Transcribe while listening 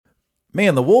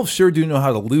Man, the Wolves sure do know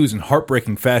how to lose in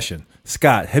heartbreaking fashion.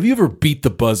 Scott, have you ever beat the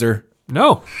buzzer?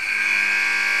 No.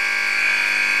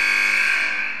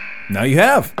 Now you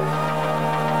have.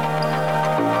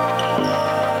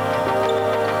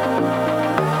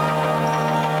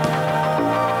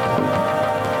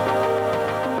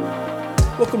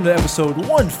 Welcome to episode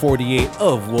 148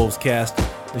 of Wolves Cast,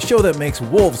 the show that makes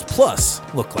Wolves Plus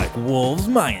look like Wolves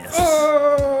Minus.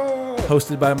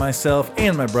 Hosted by myself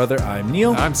and my brother, I'm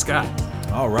Neil. I'm Scott.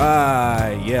 All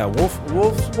right. Yeah, Wolves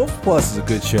Plus is a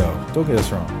good show. Don't get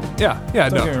us wrong. Yeah,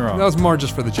 Don't no. get me wrong. That was more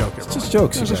just for the joke. It's just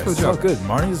jokes, you Just guys. for the joke. It's all good.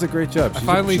 Marnie does a great job. I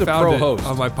finally she's a found pro it host.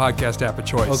 on my podcast app of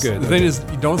choice. Oh, good. The thing is,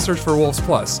 you don't search for Wolves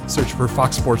Plus. Search for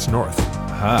Fox Sports North.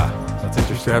 That's If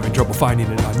interesting. you're having trouble finding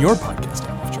it on your podcast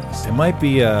app of choice. It might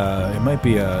be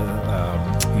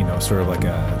sort of like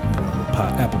a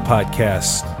Apple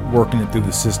Podcast working it through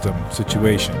the system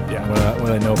situation. Yeah.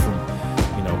 What I know from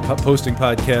posting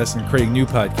podcasts and creating new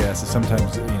podcasts is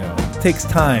sometimes it takes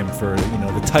time for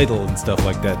the title and stuff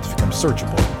like that to become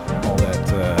searchable. All that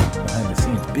behind the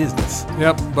scenes business.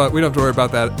 Yep, but we don't have to worry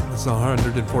about that. It's the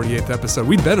 148th episode.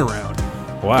 We've been around.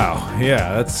 Wow,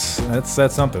 yeah,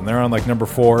 that's something. They're on like number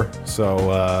 4,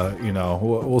 so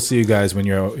we'll see you guys when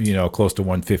you're close to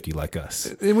 150 like us.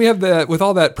 And we have that, with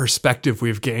all that perspective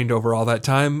we've gained over all that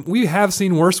time, we have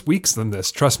seen worse weeks than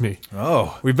this. Trust me.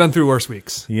 Oh, We've been through worse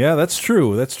weeks. yeah, that's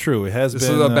true. That's true. It has This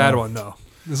been is a bad one, though.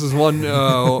 This is one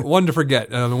to forget.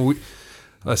 A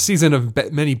season of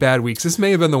many bad weeks. This may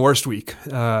have been the worst week,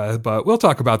 but we'll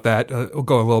talk about that. We'll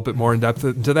go a little bit more in depth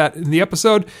into that in the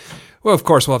episode. Well, of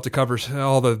course, we'll have to cover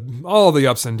all the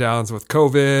ups and downs with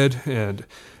COVID, and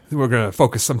we're going to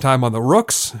focus some time on the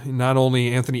Rooks, not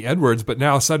only Anthony Edwards, but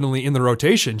now suddenly in the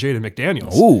rotation, Jaden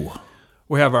McDaniels. Ooh.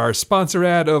 We have our sponsor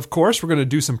ad, of course. We're going to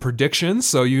do some predictions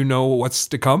so you know what's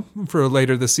to come for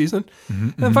later this season.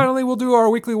 And finally, we'll do our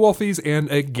weekly Wolfies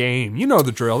and a game. You know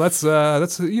the drill. That's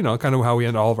kind of how we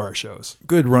end all of our shows.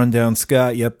 Good rundown,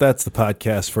 Scott. Yep, that's the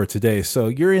podcast for today. So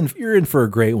you're in for a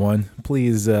great one.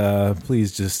 Please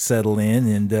just settle in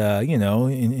and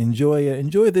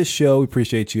enjoy this show. We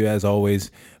appreciate you as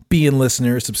always being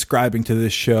listeners, subscribing to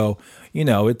this show.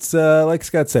 It's like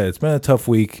Scott said, it's been a tough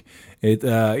week. It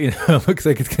looks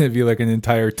like it's going to be like an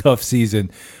entire tough season,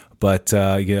 but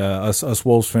us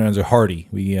Wolves fans are hardy.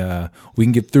 We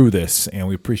can get through this, and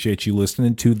we appreciate you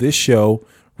listening to this show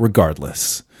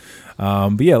regardless.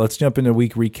 But yeah, let's jump into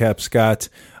week recap, Scott.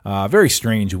 Very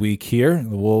strange week here.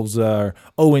 The Wolves are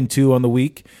 0-2 on the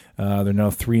week. They're now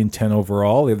 3-10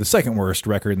 overall. They have the second worst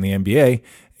record in the NBA,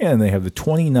 and they have the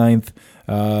 29th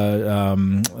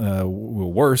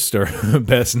worst or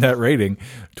best net rating,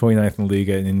 29th in the league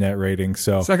in net rating.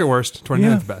 So Second worst,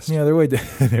 29th best. Yeah, they're way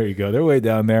there you go. They're way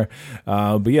down there.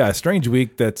 But yeah, a strange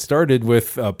week that started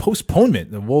with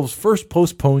postponement, the Wolves' first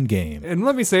postponed game. And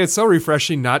let me say, it's so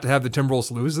refreshing not to have the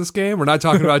Timberwolves lose this game. We're not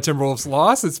talking about Timberwolves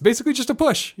loss. It's basically just a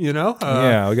push,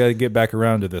 Yeah, we got to get back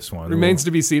around to this one. Remains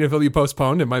to be seen if it'll be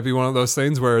postponed. It might be one of those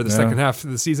things where the second half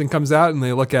of the season comes out and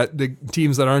they look at the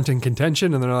teams that aren't in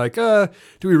contention and they're like,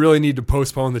 do we really need to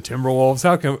postpone the Timberwolves?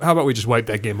 How about we just wipe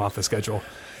that game off the schedule?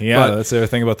 Yeah, that's the other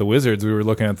thing about the Wizards. We were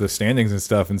looking at the standings and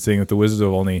stuff and seeing that the Wizards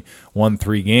have only won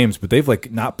 3 games, but they've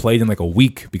not played in a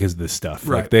week because of this stuff.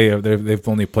 Right. Like they've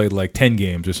only played 10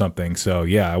 games or something. So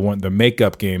yeah, the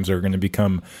makeup games are going to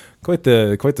become quite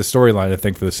the storyline, I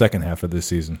think, for the second half of this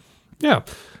season. Yeah.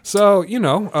 So,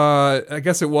 I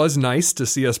guess it was nice to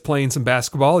see us playing some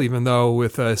basketball, even though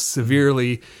with a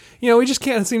severely, we just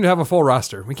can't seem to have a full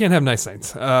roster. We can't have nice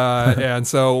things. And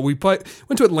so we went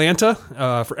to Atlanta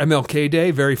for MLK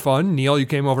Day. Very fun. Neil, you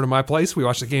came over to my place. We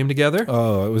watched the game together.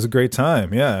 Oh, it was a great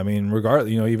time. Yeah. I mean,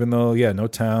 regardless, even though, no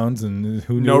Towns and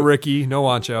who knew. No Ricky, no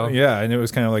Wancho. Yeah. And it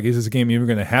was kind of like, is this game even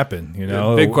going to happen?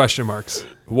 Big question marks.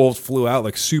 Wolves flew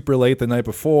out super late the night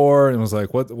before and was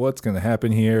like, what's going to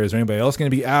happen here? Is there anybody else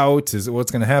going to be out? Is it what's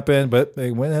going to happen? But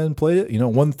they went ahead and played it,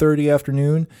 1:30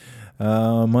 afternoon,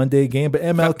 Monday game, but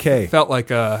MLK. Felt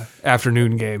like a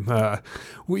afternoon game.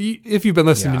 If you've been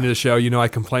listening to the show, I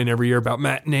complain every year about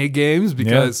matinee games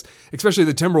because, especially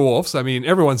the Timberwolves, I mean,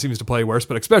 everyone seems to play worse,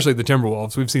 but especially the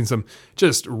Timberwolves. We've seen some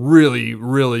just really,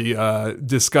 really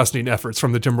disgusting efforts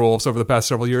from the Timberwolves over the past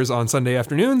several years on Sunday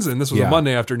afternoons, and this was a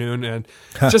Monday afternoon, and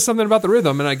just something about the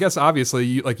rhythm. And I guess,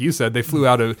 obviously, like you said, they flew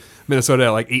out of Minnesota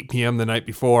at 8 p.m. the night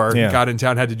before, got in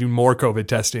town, had to do more COVID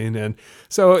testing, and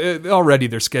so already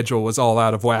their schedule was all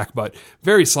out of whack, but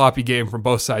very sloppy game from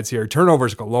both sides here.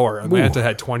 Turnovers galore. Atlanta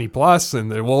had 20 plus,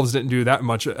 and the Wolves didn't do that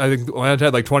much. I think Atlanta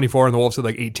had 24, and the Wolves had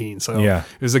 18. So it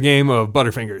was a game of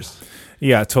Butterfingers.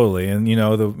 Yeah, totally. And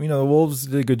the Wolves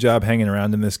did a good job hanging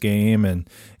around in this game, and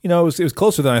it was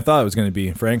closer than I thought it was going to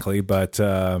be, frankly. But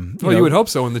you would hope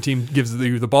so when the team gives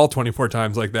you the ball 24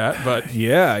 times like that. But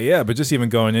yeah. But just even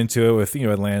going into it with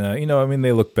Atlanta,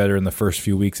 they looked better in the first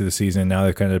few weeks of the season. Now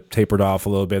they've kind of tapered off a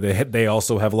little bit. They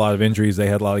also have a lot of injuries. They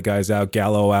had a lot of guys out.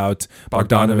 Gallo out,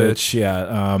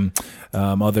 Bogdanovic,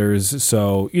 others.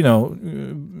 So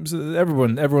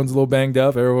everyone's a little banged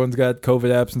up. Everyone's got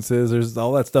COVID absences. There's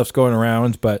all that stuff's going around,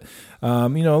 but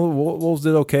Wolves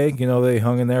did okay. They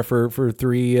hung in there for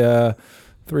three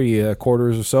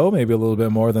quarters or so, maybe a little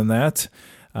bit more than that.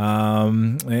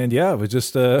 And yeah, it was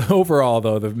just overall,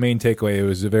 though, the main takeaway, it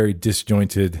was a very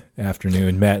disjointed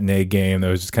afternoon matinee game that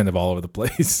was just kind of all over the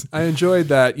place. I enjoyed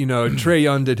that. Trae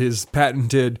Young did his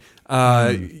patented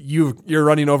you're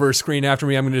running over a screen after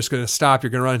me. I'm just going to stop. You're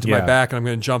going to run into my back, and I'm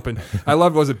going to jump. And I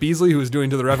loved, was it Beasley who was doing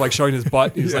to the ref, like showing his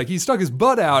butt? He's like, he stuck his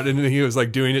butt out, and he was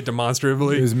like doing it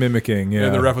demonstratively. He was mimicking, yeah.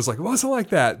 And the ref was like, it wasn't like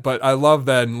that. But I love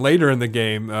that later in the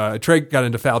game, Trae got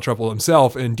into foul trouble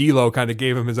himself, and D'Lo kind of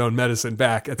gave him his own medicine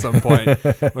back at some point,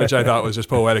 which I thought was just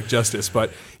poetic justice.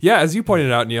 But yeah, as you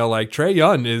pointed out, Neil, like Trae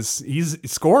Young he's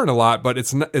scoring a lot, but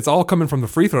it's all coming from the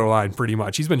free throw line pretty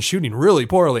much. He's been shooting really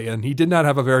poorly, and he did not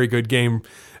have a very good game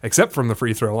except from the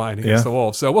free throw line against the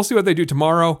Wolves. So we'll see what they do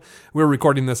tomorrow. We're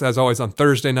recording this, as always, on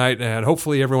Thursday night, and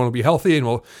hopefully everyone will be healthy, and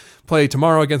we'll play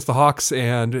tomorrow against the Hawks.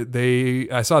 And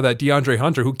I saw that DeAndre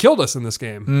Hunter, who killed us in this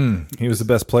game. He was the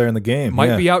best player in the game.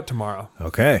 Might be out tomorrow.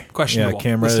 Okay. Questionable. Yeah,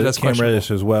 Cam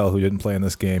Reddish as well, who didn't play in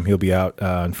this game. He'll be out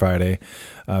on Friday.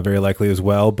 Very likely as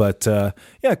well. But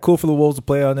cool for the Wolves to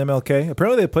play on MLK.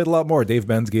 Apparently they played a lot more. Dave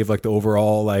Benz gave like the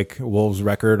overall Wolves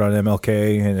record on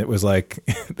MLK, and it was like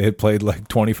they had played like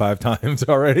 25 times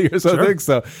already or something. Sure.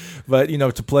 So, but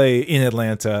to play in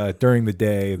Atlanta during the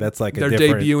day, that's like they're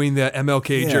debuting the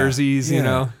MLK jerseys.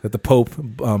 That the Pope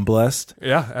blessed.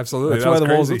 Yeah, absolutely.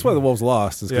 That's why the Wolves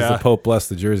lost, is because the Pope blessed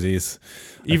the jerseys.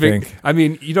 You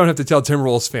don't have to tell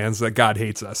Timberwolves fans that God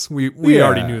hates us. We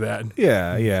already knew that.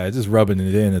 Yeah, just rubbing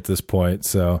it in at this point.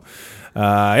 So,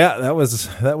 that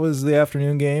was the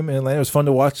afternoon game in Atlanta. It was fun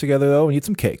to watch together, though, and eat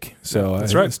some cake. So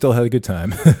that's right. Still had a good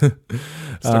time. Still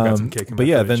got some cake in my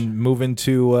fridge. Then moving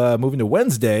to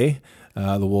Wednesday,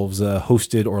 the Wolves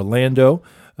hosted Orlando.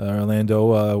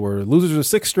 Orlando were losers of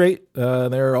 6 straight.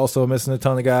 They're also missing a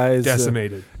ton of guys.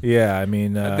 Decimated.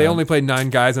 They only played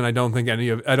 9 guys, and I don't think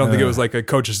it was like a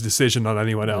coach's decision on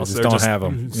anyone else. They don't have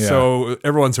them. Yeah. So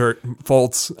everyone's hurt.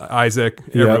 Fultz, Isaac,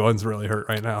 everyone's really hurt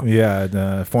right now. Yeah,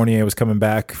 and, Fournier was coming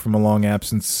back from a long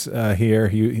absence here.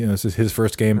 This is his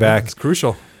first game back. It's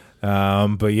crucial.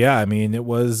 It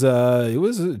was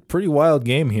a pretty wild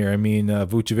game here.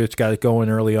 Vucevic got it going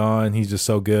early on. He's just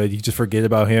so good. You just forget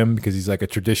about him because he's like a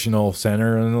traditional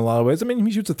center in a lot of ways.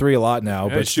 He shoots a 3 a lot now,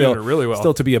 but still really well.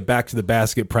 Still to be a back to the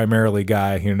basket primarily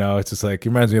guy, it's just like, it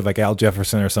reminds me of like Al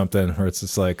Jefferson or something, where it's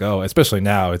just like, oh, especially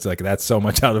now, it's like that's so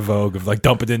much out of vogue of like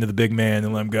dump it into the big man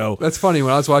and let him go. That's funny.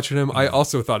 When I was watching him, I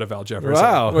also thought of Al Jefferson.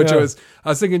 Wow, I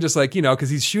was thinking just like, because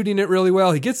he's shooting it really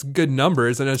well. He gets good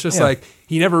numbers, and it's just like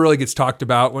he never really gets talked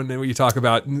about when you talk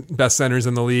about best centers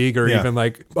in the league or even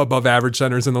like above average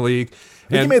centers in the league.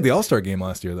 I think he made the All-Star game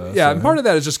last year, though. Yeah, and part of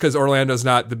that is just because Orlando's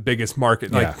not the biggest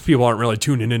market. Like, people aren't really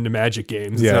tuning into Magic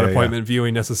games. It's not appointment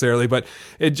viewing necessarily, but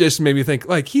it just made me think,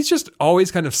 like, he's just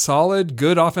always kind of solid,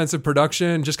 good offensive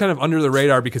production, just kind of under the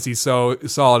radar because he's so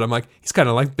solid. I'm like, he's kind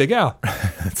of like Big Al.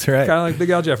 That's right. Kind of like Big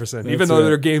Al Jefferson, even though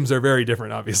their games are very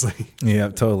different, obviously. Yeah,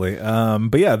 totally.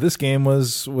 This game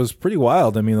was pretty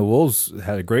wild. The Wolves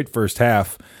had a great first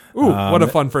half. Ooh, what a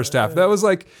fun first half. That was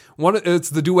like it's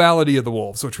the duality of the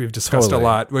Wolves, which we've discussed a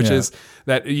lot, which is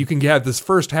that you can have this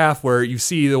first half where you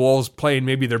see the Wolves playing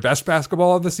maybe their best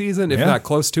basketball of the season, if not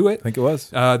close to it. I think it was.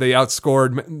 They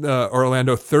outscored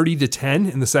Orlando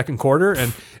 30-10 in the second quarter,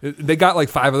 and they got like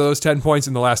 5 of those 10 points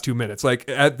in the last 2 minutes. Like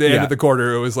at the end of the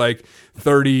quarter, it was like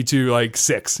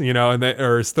 30-6,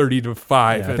 or it's 30-5.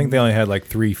 I think they only had like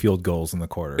 3 field goals in the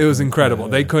quarter. It was incredible.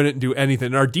 They couldn't do anything.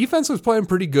 And our defense was playing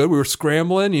pretty good. We were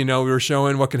scrambling, we were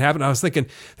showing what can happen. I was thinking,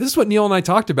 this is what Neil and I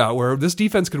talked about, where this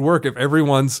defense could work if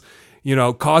everyone's,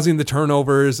 causing the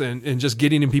turnovers and just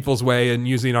getting in people's way and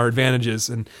using our advantages.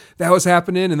 And that was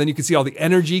happening. And then you could see all the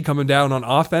energy coming down on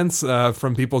offense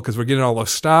from people because we're getting all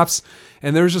those stops.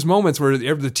 And there was just moments where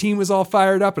the team was all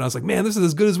fired up. And I was like, man, this is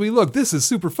as good as we look. This is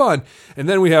super fun. And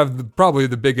then we have probably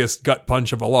the biggest gut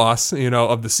punch of a loss,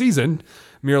 of the season.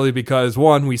 Merely because,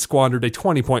 one, we squandered a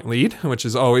 20-point lead, which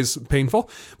is always painful.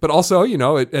 But also,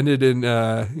 it ended in,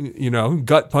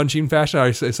 gut-punching fashion.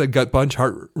 I said gut punch,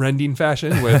 heart-rending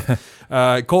fashion with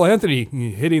Cole Anthony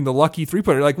hitting the lucky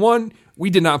three-pointer. Like, one, we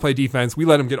did not play defense. We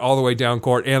let him get all the way down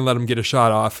court and let him get a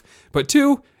shot off. But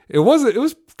two, it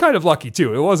was kind of lucky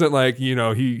too. It wasn't like,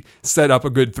 he set up a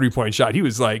good 3-point shot. He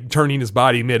was like turning his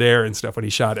body midair and stuff when he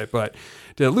shot it. But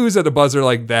to lose at a buzzer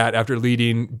like that after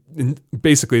leading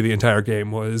basically the entire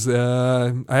game was,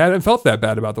 I hadn't felt that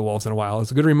bad about the Wolves in a while.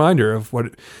 It's a good reminder of what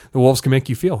the Wolves can make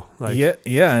you feel like.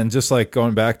 Yeah. And just like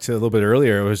going back to a little bit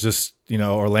earlier, it was just,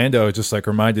 Orlando just like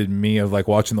reminded me of like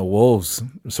watching the Wolves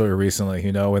sort of recently,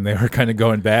 when they were kind of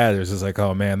going bad. It was just like,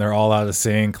 oh man, they're all out of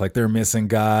sync. Like they're missing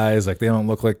guys. Like they don't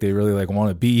look like they really like want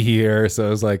to be here. So it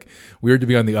was like weird to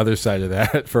be on the other side of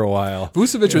that for a while.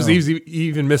 Vucevic was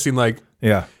even missing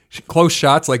close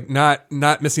shots, like not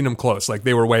missing them close, like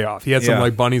they were way off. He had some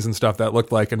like bunnies and stuff that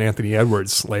looked like an Anthony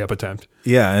Edwards layup attempt.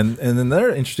 Yeah, and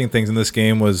another interesting things in this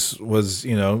game was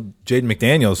Jaden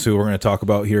McDaniels, who we're going to talk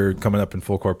about here coming up in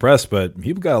Full Court Press, but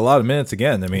he got a lot of minutes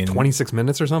again. I mean, 26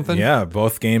 minutes or something. Yeah,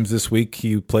 both games this week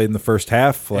he played in the first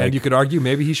half. And you could argue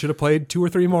maybe he should have played 2 or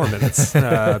 3 more minutes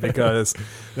because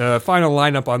the final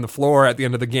lineup on the floor at the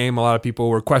end of the game, a lot of people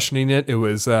were questioning it. It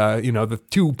was the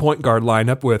 2-point guard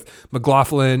lineup with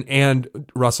McLaughlin and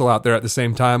Russell out there at the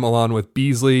same time, along with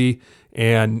Beasley.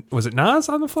 And was it Nas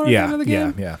on the floor at the end of the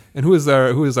game? Yeah. And who is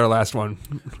our last one?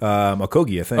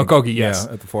 Okogie, I think. Okogie, yes.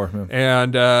 Yeah, at the floor. Yeah.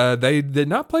 And they did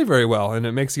not play very well. And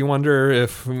it makes you wonder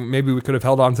if maybe we could have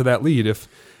held on to that lead if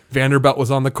Vanderbilt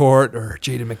was on the court or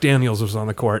Jaden McDaniels was on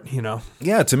the court,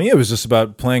 Yeah, to me it was just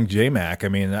about playing J-Mac. I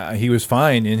mean, he was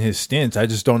fine in his stint. I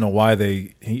just don't know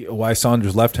why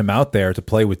Saunders left him out there to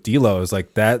play with D'Lo. Is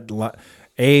like that... like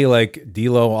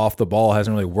D'Lo off the ball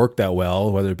hasn't really worked that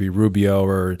well, whether it be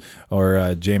Rubio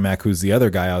or J-Mac, who's the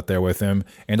other guy out there with him.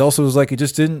 And also it was like it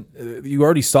just didn't. You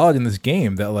already saw it in this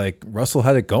game that like Russell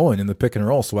had it going in the pick and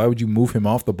roll. So why would you move him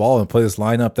off the ball and play this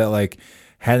lineup that like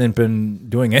hadn't been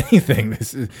doing anything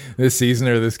this season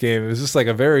or this game? It was just like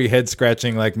a very head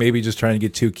scratching, like maybe just trying to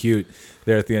get too cute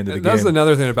there at the end of the game. That's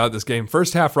another thing about this game.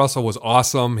 First half, Russell was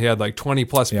awesome. He had like 20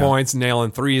 plus points,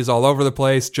 nailing threes all over the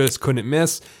place, just couldn't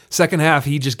miss. Second half,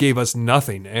 he just gave us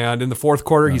nothing. And in the fourth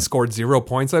quarter, he scored 0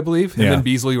 points, I believe. Him and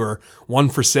Beasley were 1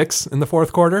 for 6 in the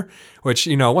fourth quarter, which,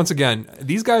 once again,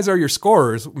 these guys are your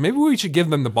scorers. Maybe we should give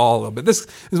them the ball a little bit. This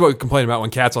is what we complain about when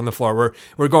Cat's on the floor.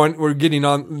 We're getting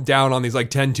down on these like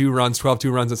 10-2 runs,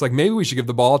 12-2 runs. It's like maybe we should give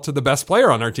the ball to the best player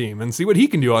on our team and see what he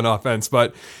can do on offense.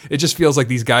 But it just feels like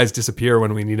these guys disappear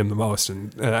when we need them the most.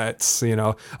 And it's,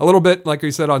 a little bit, like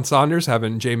we said on Saunders,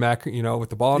 having J-Mac, with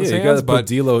the ball in his hands. You got to put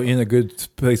D'Lo in a good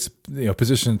place,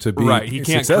 position to be right. He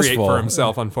can't successful. Create for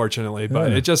himself, unfortunately.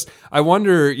 But it just, I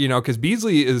wonder, because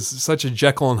Beasley is such a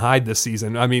Jekyll and Hyde this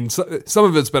season. I mean, some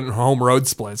of it's been home road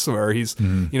splits where he's,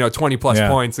 20 plus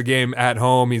points a game at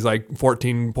home. He's like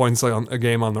 14 points a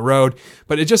game on the road.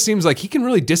 But it just seems like he can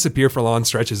really disappear for long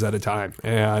stretches at a time.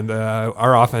 And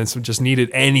our offense just needed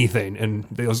anything. And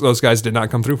those guys did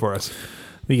not come through for us.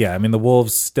 But yeah, I mean, the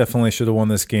Wolves definitely should have won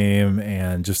this game,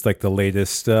 and just like the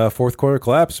latest fourth quarter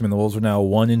collapse. I mean, the Wolves are now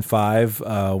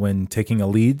 1-5 when taking a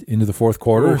lead into the fourth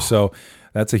quarter. Ooh. So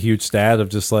that's a huge stat of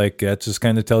just like, that just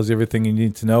kind of tells you everything you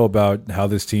need to know about how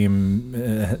this team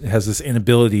has this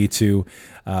inability to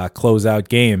close out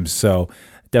games. So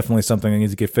definitely something that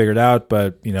needs to get figured out,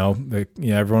 but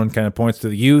everyone kind of points to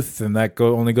the youth, and that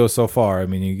only goes so far. I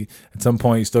mean, at some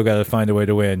point you still got to find a way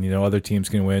to win. Other teams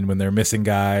can win when they're missing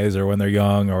guys or when they're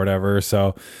young or whatever.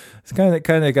 So it's kind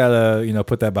of got to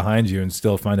put that behind you and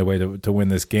still find a way to win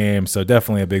this game. So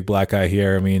definitely a big black eye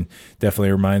here. I mean,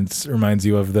 definitely reminds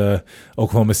you of the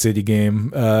Oklahoma City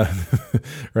game,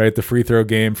 right? The free throw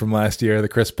game from last year, the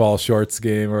Chris Paul shorts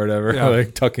game or whatever,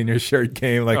 like tucking your shirt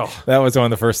game. Like that was one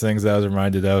of the first things that I was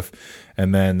reminded of.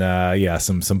 And then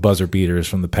some buzzer beaters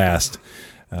from the past.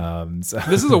 This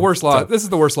is the worst loss. This is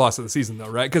the worst loss of the season, though,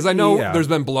 right? Because I know there's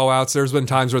been blowouts. There's been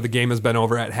times where the game has been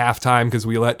over at halftime because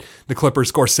we let the Clippers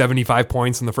score 75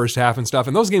 points in the first half and stuff.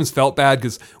 And those games felt bad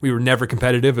because we were never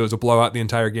competitive. It was a blowout the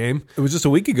entire game. It was just a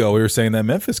week ago we were saying that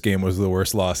Memphis game was the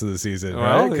worst loss of the season,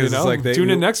 right? Because tune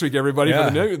in next week, everybody, for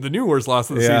the new worst loss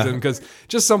of the season. Because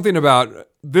just something about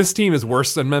this team is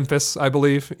worse than Memphis, I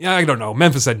believe. Yeah, I don't know.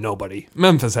 Memphis had nobody.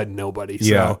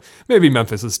 So maybe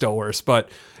Memphis is still worse. But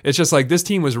it's just like this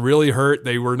team was really hurt.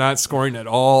 They were not scoring at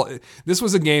all. This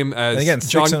was a game, as again,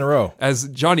 6 in a row. As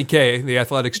Johnny K, the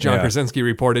Athletics' John Krasinski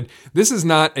reported, this is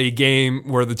not a game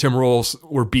where the Timberwolves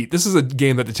were beat. This is a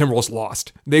game that the Timberwolves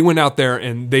lost. They went out there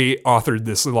and they authored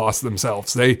this loss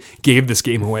themselves. They gave this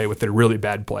game away with their really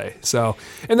bad play. So,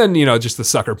 and then, just the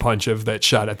sucker punch of that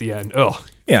shot at the end. Ugh.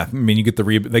 Yeah, I mean, they get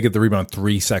the rebound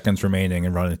 3 seconds remaining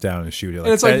and run it down and shoot it. Like,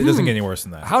 and it's like, it doesn't get any worse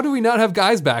than that. How do we not have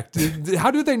guys back?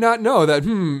 How do they not know that,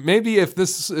 maybe if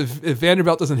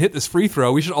Vanderbilt doesn't hit this free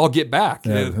throw, we should all get back.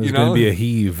 Yeah, there's going to be a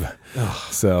heave.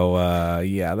 So,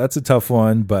 that's a tough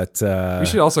one. But we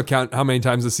should also count how many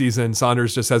times this season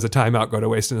Saunders just has a timeout go to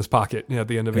waste in his pocket at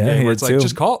the end of a game where it's like,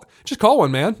 just call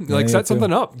one, man. Like, set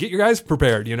something up. Get your guys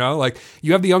prepared, Like,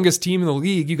 you have the youngest team in the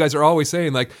league. You guys are always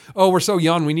saying, like, oh, we're so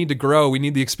young. We need to grow. We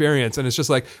need the experience. And it's just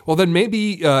like, well, then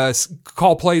maybe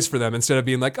call plays for them instead of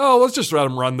being like, oh, let's just let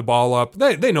them run the ball up.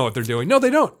 They know what they're doing. No, they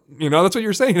don't. That's what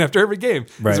you're saying after every game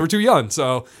because we're too young.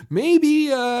 So maybe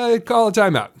call a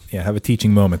timeout. Yeah, have a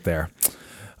teaching moment there.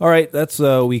 All right, that's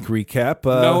a week recap.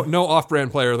 No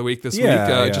off-brand player of the week this week,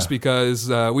 just because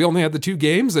we only had the 2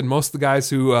 games, and most of the guys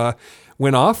who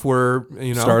went off were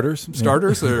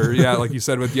starters, or like you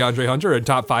said with DeAndre Hunter, a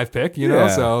top 5 pick.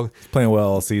 So he's playing well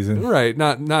all season, right?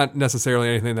 Not necessarily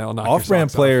anything that'll knock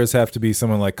off-brand players have to be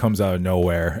someone like comes out of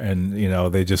nowhere, and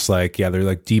they just they're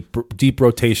like deep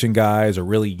rotation guys, or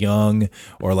really young,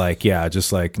 or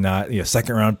just like not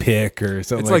second round pick or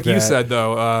something. It's like you said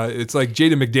though, it's like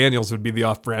Jaden McDaniels would be the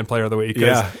off-brand player of the week.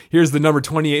 Yeah, here's the number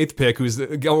 28th pick who's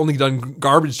only done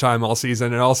garbage time all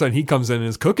season, and all of a sudden he comes in and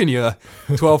is cooking you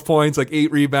 12 points, like 8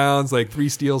 rebounds, like 3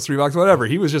 steals, 3 blocks, whatever.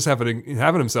 He was just having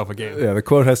himself a game. Yeah, the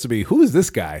quote has to be, "Who is this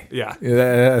guy?" Yeah,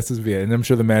 that has to be it. And I'm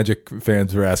sure the Magic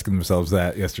fans were asking themselves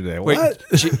that yesterday. Wait, what?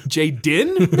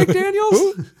 Jaden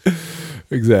McDaniels?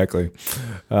 Exactly.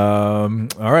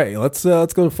 All right, let's go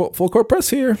to full court press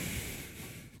here.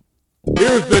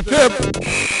 Here's the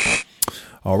tip.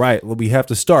 All right, well, we have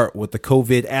to start with the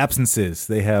COVID absences.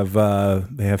 They have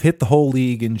hit the whole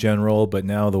league in general, but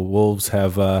now the Wolves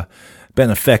have been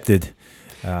affected.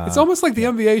 It's almost like the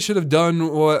NBA should have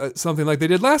done something like they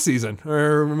did last season,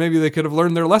 or maybe they could have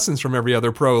learned their lessons from every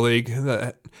other pro league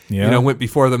that went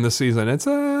before them this season. It's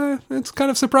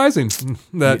kind of surprising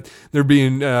that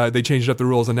they changed up the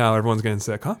rules and now everyone's getting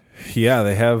sick, huh? Yeah,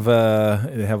 they have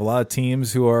a lot of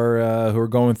teams who are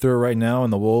going through it right now,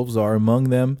 and the Wolves are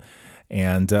among them.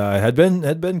 And had been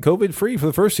COVID free for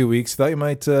the first 2 weeks. Thought you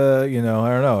might, I don't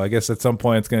know. I guess at some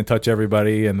point it's going to touch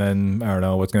everybody, and then I don't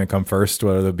know what's going to come first.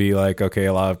 Whether it'll be like, okay,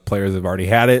 a lot of players have already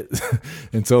had it,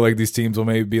 and so like these teams will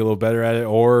maybe be a little better at it,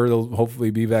 or there'll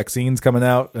hopefully be vaccines coming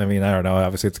out. I mean, I don't know.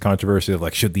 Obviously, it's a controversy of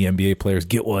like, should the NBA players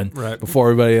get one before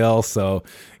everybody else? So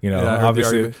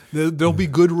obviously there'll be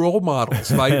good role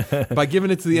models by giving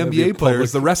it to the NBA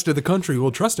players. The rest of the country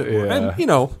will trust it more, and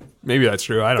maybe that's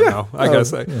true. I don't know. I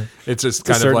guess it's just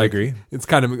kind of like it's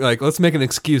kind of like, let's make an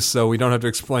excuse so we don't have to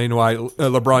explain why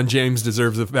LeBron James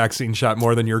deserves a vaccine shot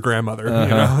more than your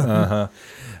grandmother.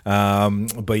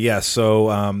 But yeah,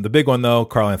 so the big one though,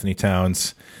 Karl Anthony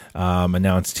Towns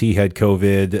announced he had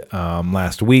COVID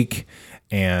last week.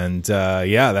 And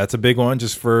that's a big one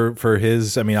just for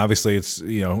his. I mean, obviously it's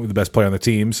the best player on the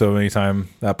team, so anytime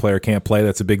that player can't play,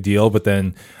 that's a big deal. But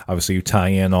then obviously you tie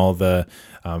in all the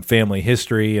family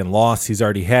history and loss he's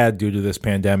already had due to this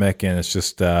pandemic, and it's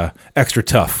just extra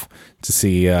tough to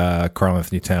see Karl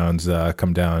Anthony Towns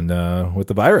come down with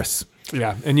the virus.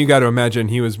 Yeah, and you got to imagine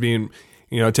he was being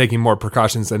taking more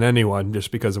precautions than anyone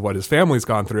just because of what his family's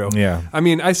gone through. Yeah. I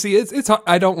mean, I see it's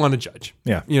I don't want to judge.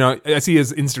 Yeah. I see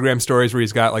his Instagram stories where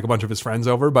he's got like a bunch of his friends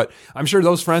over, but I'm sure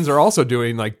those friends are also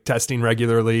doing like testing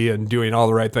regularly and doing all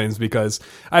the right things, because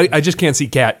I just can't see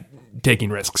Cat taking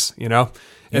risks,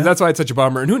 And that's why it's such a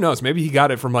bummer. And who knows? Maybe he got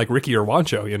it from like Ricky or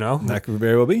Juancho, That could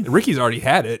very well be. Ricky's already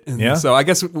had it. And so I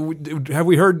guess, have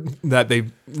we heard that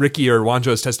Ricky or Juancho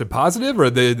has tested positive, or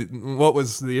what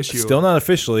was the issue? Still not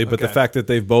officially, but the fact that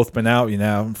they've both been out,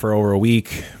 for over a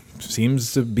week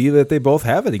seems to be that they both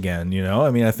have it again. I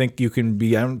mean, I think you can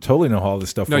be, I don't totally know how all this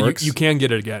stuff works. You can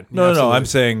get it again. No, I'm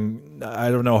saying,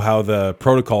 I don't know how the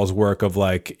protocols work of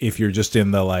like, if you're just in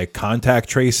the like contact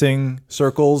tracing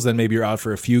circles, then maybe you're out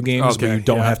for a few games, but you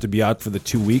don't have to be out for the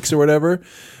 2 weeks or whatever.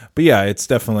 But yeah, it's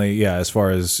definitely, as far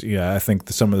as, I think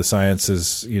some of the science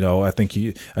is, I think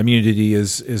immunity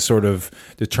is sort of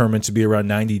determined to be around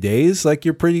 90 days. Like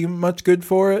you're pretty much good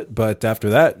for it. But after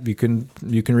that, you can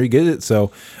re-get it.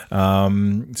 So you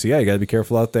got to be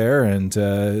careful out there. And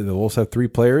the Wolves have 3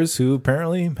 players who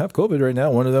apparently have COVID right now.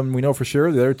 One of them we know for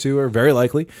sure. The other 2 are very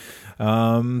likely.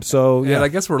 And I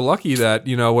guess we're lucky that,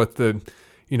 with the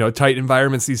tight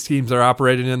environments these teams are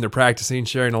operating in, they're practicing,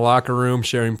 sharing a locker room,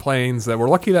 sharing planes, that we're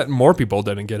lucky that more people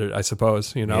didn't get it, I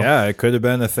suppose, Yeah, it could have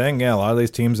been a thing. Yeah, a lot of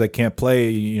these teams that can't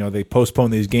play, they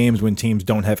postpone these games when teams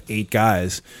don't have 8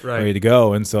 guys ready to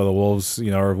go. And so the Wolves,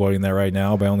 are avoiding that right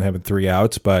now by only having 3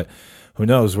 outs. But who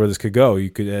knows where this could go? You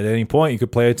could at any point you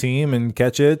could play a team and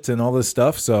catch it and all this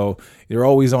stuff. So you're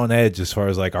always on edge as far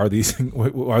as like are these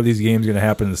games going to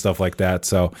happen and stuff like that.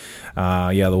 So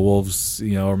the Wolves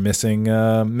are missing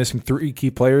 3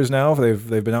 key players now.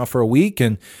 They've been out for a week,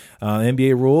 and the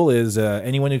NBA rule is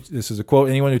this is a quote,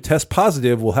 anyone who tests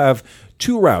positive will have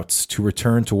 2 routes to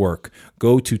return to work.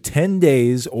 Go 10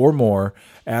 days or more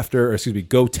after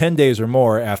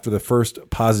the first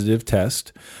positive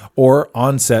test or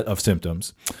onset of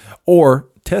symptoms, or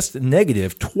test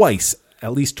negative twice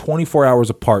at least 24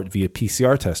 hours apart via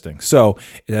PCR testing. So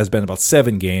it has been about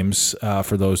 7 games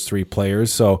for those 3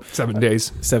 players. So 7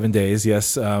 days. 7 days, yes.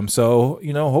 So,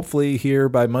 hopefully here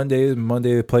by Monday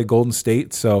they play Golden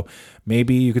State. So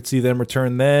maybe you could see them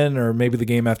return then, or maybe the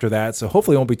game after that. So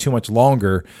hopefully it won't be too much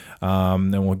longer,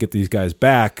 and we'll get these guys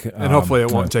back. And hopefully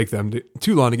it won't take them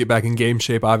too long to get back in game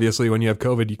shape. Obviously, when you have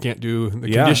COVID, you can't do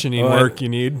the conditioning work you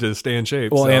need to stay in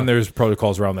shape. Well, and there's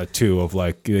protocols around that too, of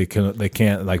like they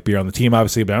can't like be on the team,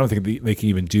 obviously, but I don't think they can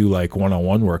even do like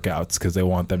one-on-one workowts because they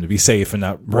want them to be safe and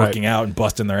not working out and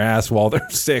busting their ass while they're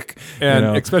sick.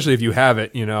 And especially if you have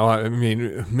it, I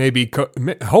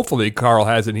mean, hopefully Carl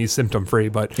has it and he's symptom free,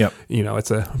 but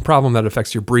it's a problem that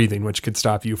affects your breathing, which could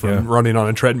stop you from running on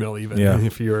a treadmill even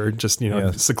if you're just,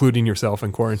 secluding yourself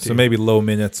in quarantine. So maybe low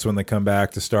minutes when they come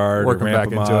back to start, work or ramp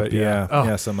them into up.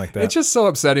 it. Something like that. It's just so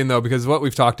upsetting though, because what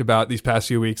we've talked about these past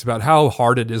few weeks about how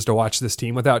hard it is to watch this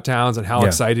team without Towns and how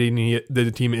exciting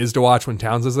the team is to watch when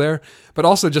Towns is there, but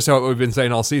also just how we've been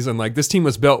saying all season, like this team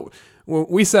was built.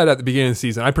 We said at the beginning of the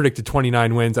season, I predicted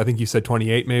 29 wins. I think you said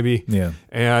 28 maybe. Yeah.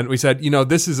 And we said,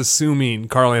 this is assuming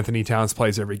Karl Anthony Towns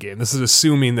plays every game. This is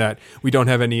assuming that we don't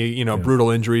have any,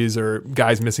 brutal injuries or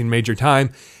guys missing major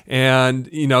time. And,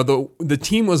 the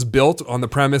team was built on the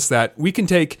premise that we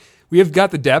have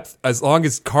got the depth as long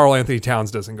as Karl Anthony Towns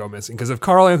doesn't go missing. Because if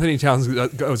Karl Anthony Towns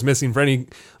goes missing for any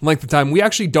length of time, we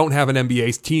actually don't have an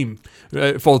NBA team,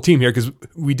 full team here, because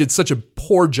we did such a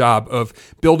poor job of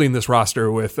building this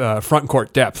roster with front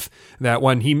court depth that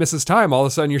when he misses time, all of a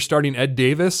sudden you're starting Ed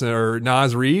Davis or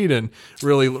Naz Reid and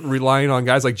really relying on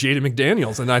guys like Jaden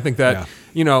McDaniels. And I think that,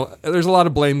 there's a lot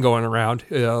of blame going around,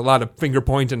 a lot of finger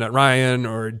pointing at Ryan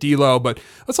or D'Lo, but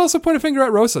let's also point a finger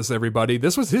at Rosas, everybody.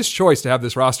 This was his choice to have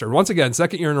this roster. Once again,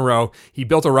 second year in a row, he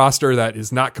built a roster that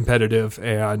is not competitive,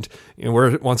 and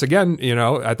we're once again,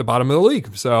 at the bottom of the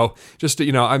league. So just,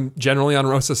 I'm generally on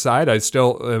Rosas' side. I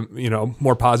still,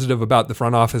 more positive about the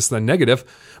front office than negative,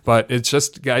 but it's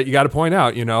just, you got to point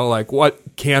out, what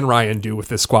can Ryan do with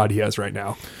this squad he has right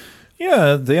now?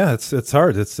 Yeah, it's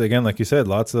hard. It's, again, like you said,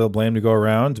 lots of blame to go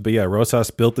around. But yeah,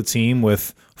 Rosas built the team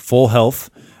with full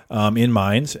health in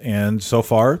mind, and so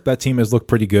far that team has looked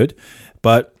pretty good.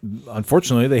 But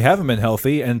unfortunately, they haven't been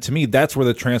healthy, and to me, that's where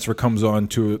the transfer comes on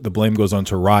to, the blame goes on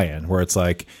to Ryan, where it's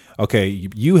like, okay,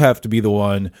 you have to be the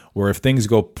one where if things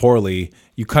go poorly,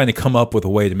 you kind of come up with a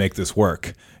way to make this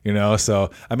work.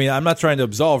 So I mean, I'm not trying to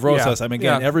absolve Rosas. I mean,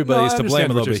 again, everybody's to blame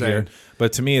a little bit here.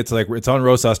 But to me, it's like it's on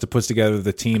Rosas to put together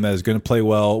the team that is going to play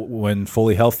well when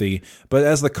fully healthy. But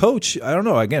as the coach, I don't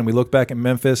know. Again, we look back at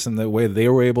Memphis and the way they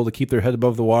were able to keep their head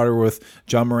above the water with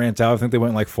John Morant out. I think they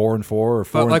went like 4-4 or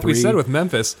 4-3. But like we said with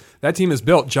Memphis, that team is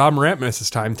built. John Morant misses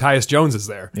time. Tyus Jones is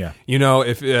there. Yeah.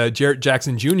 If Jarrett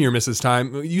Jackson Jr. misses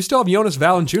time, you still have Jonas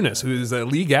Valanciunas, who is a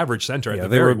league average center. Yeah, at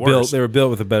the very worst. They were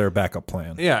built with a better backup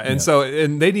plan. Yeah, and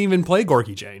they didn't even play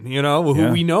Gorky Jane,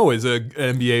 who we know is a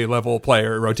NBA level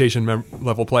player, rotation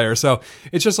level player. So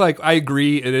it's just like, I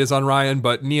agree, it is on Ryan,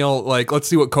 but Neil, let's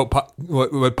see what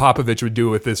Popovich would do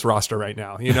with this roster right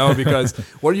now, because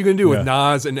what are you going to do with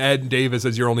Naz and Ed Davis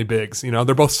as your only bigs? They're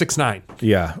both 6'9".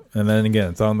 Yeah, and then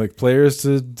again, it's on the players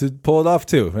to pull it off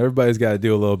too. Everybody's got to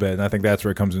do a little bit, and I think that's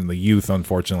where it comes in the youth,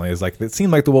 unfortunately. Is like, it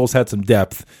seemed like the Wolves had some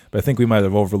depth, but I think we might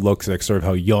have overlooked sort of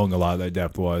how young a lot of that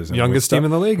depth was. And youngest team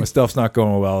in the league. When stuff's not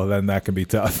going well, then that can be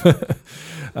tough.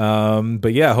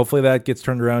 But yeah, hopefully that gets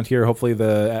turned around here. Hopefully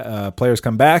the players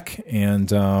come back, and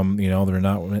they're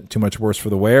not too much worse for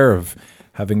the wear of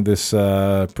having this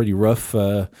pretty rough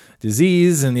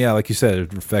disease. And yeah, like you said,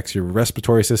 it affects your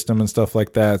respiratory system and stuff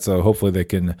like that. So hopefully they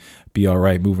can be all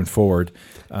right moving forward.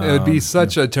 It would be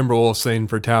such a Timberwolves thing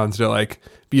for Towns to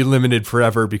be limited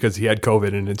forever because he had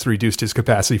COVID and it's reduced his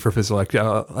capacity for physical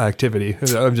activity.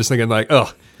 I'm just thinking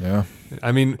yeah.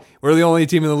 I mean, we're the only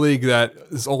team in the league that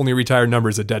is only retired number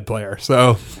is a dead player.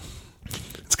 So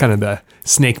it's kind of the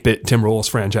snake bit Timberwolves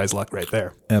franchise luck right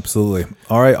there. Absolutely.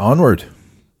 All right, onward.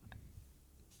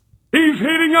 He's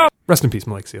heating up. Rest in peace,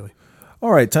 Malik Sealy.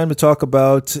 All right, time to talk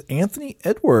about Anthony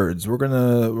Edwards. We're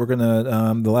gonna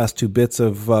the last 2 bits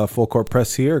of Full Court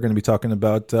Press here are going to be talking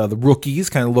about the rookies,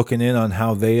 kind of looking in on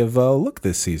how they have looked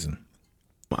this season.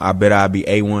 I bet I'll be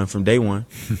A1 from day one.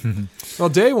 Well,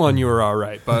 day one you were all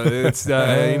right, but it's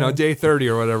day 30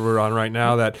 or whatever we're on right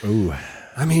now. That Ooh.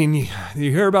 I mean, you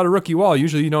hear about a rookie wall.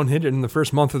 Usually you don't hit it in the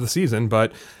first month of the season,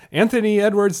 but Anthony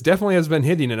Edwards definitely has been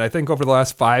hitting it. I think over the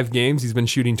last 5 games, he's been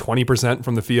shooting 20%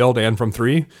 from the field and from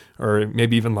 3, or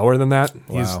maybe even lower than that.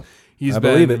 Wow. He's I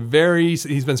believe it.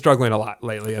 he's been struggling a lot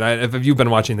lately. And if you've been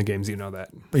watching the games, you know that.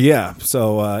 Yeah,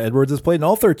 so Edwards has played in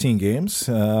all 13 games,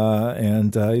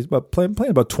 and he's playing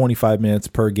about 25 minutes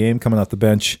per game, coming off the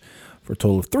bench for a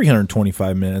total of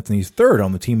 325 minutes, and he's third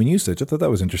on the team in usage. I thought that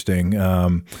was interesting.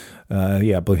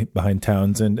 Behind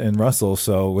Towns and Russell.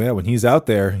 So yeah, when he's out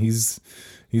there, he's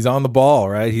on the ball,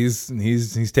 right?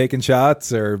 He's taking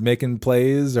shots or making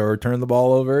plays or turning the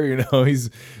ball over. He's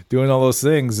doing all those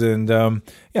things, and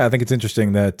I think it's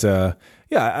interesting that.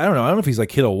 I don't know if he's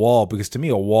like hit a wall, because to me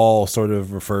a wall sort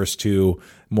of refers to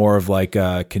more of like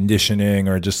conditioning,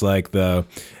 or just like the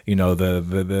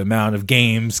amount of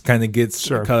games kind of gets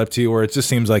cut up to, where it just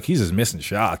seems like he's just missing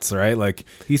shots, right? Like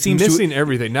he seems missing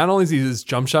everything. Not only is his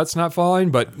jump shots not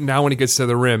falling, but now when he gets to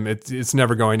the rim, it's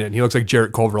never going in. He looks like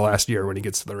Jarrett Culver last year when he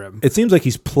gets to the rim. It seems like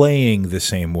he's playing the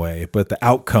same way, but the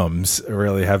outcomes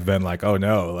really have been like, oh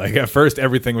no, like at first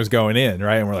everything was going in,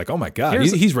 right? And we're like, oh my God,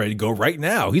 he's ready to go right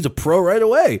now. He's a pro right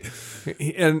away.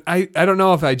 And I don't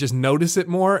know if I just notice it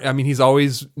more. I mean, he's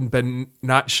always been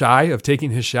not shy of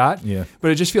taking his shot. Yeah. But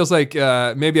it just feels like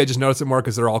maybe I just notice it more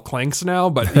because they're all clanks now.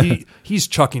 But he's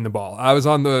chucking the ball. I was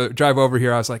on the drive over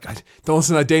here. I was like, don't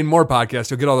listen to that Dane Moore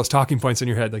podcast. You'll get all those talking points in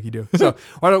your head like you do. So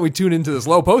why don't we tune into this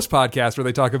Low Post podcast where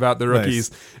they talk about the rookies?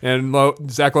 Nice.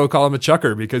 And Zach Lowe call him a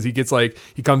chucker because he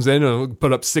comes in and will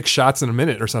put up 6 shots in a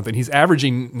minute or something. He's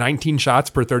averaging 19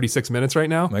 shots per 36 minutes right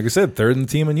now. Like I said, third in the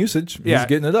team in usage. He's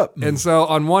getting it up. And so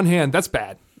on one hand, that's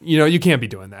bad. You can't be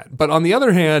doing that. But on the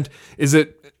other hand,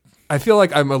 I feel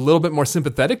like I'm a little bit more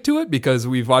sympathetic to it because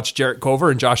we've watched Jarrett Culver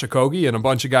and Josh Okogie and a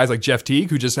bunch of guys like Jeff Teague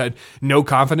who just had no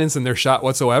confidence in their shot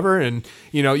whatsoever. And,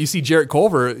 you see Jarrett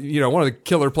Culver, one of the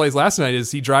killer plays last night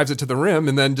is he drives it to the rim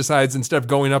and then decides instead of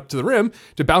going up to the rim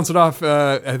to bounce it off,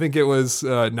 I think it was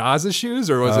Nas's shoes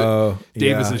or was it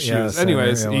Davis's shoes?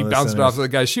 Anyways, he bounced it off the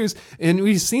guy's shoes. And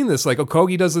we've seen this, like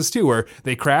Okogie does this too, where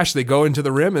they crash, they go into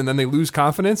the rim and then they lose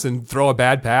confidence and throw a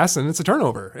bad pass and it's a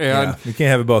turnover. And you can't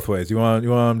have it both ways. You want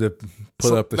him to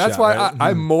put up the shot. That's why right?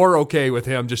 I'm more okay with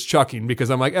him just chucking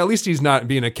because I'm like, at least he's not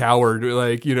being a coward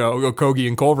like, Okogie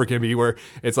and Culver can be, where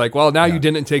it's like, well, now you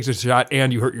didn't take the shot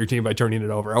and you hurt your team by turning it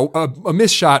over. A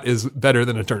missed shot is better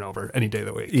than a turnover any day of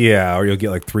the week. Yeah, or you'll get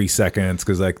like 3 seconds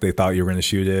because like they thought you were going to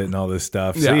shoot it and all this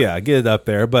stuff. So get it up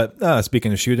there. But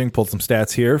speaking of shooting, pulled some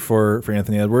stats here for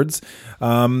Anthony Edwards.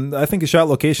 I think his shot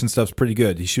location stuff's pretty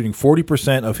good. He's shooting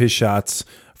 40% of his shots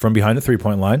from behind the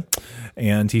three-point line,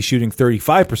 and he's shooting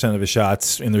 35% of his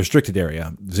shots in the restricted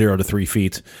area, 0 to 3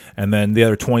 feet, and then the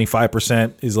other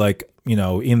 25% is like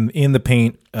in the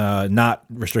paint, not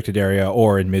restricted area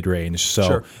or in mid range.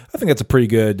 So I think that's a pretty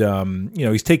good.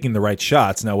 He's taking the right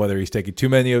shots. Now whether he's taking too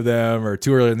many of them or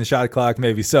too early in the shot clock,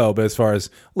 maybe so. But as far as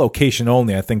location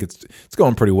only, I think it's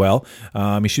going pretty well.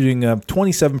 He's shooting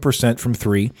 27% from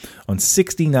 3 on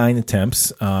 69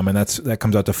 attempts, and that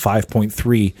comes out to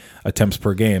 5.3 attempts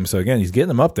per game. So again, he's getting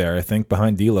them up there. I think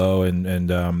behind D'Lo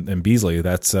and Beasley,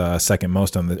 that's third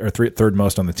most on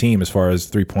the team as far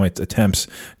as 3-point attempts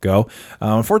go.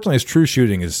 Unfortunately, his true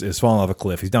shooting is falling off a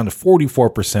cliff. He's down to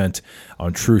 44%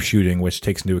 on true shooting, which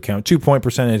takes into account 2-point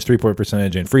percentage, 3-point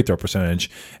percentage, and free throw percentage.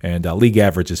 And league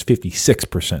average is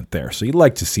 56% there. So you'd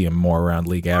like to see him more around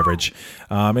league average.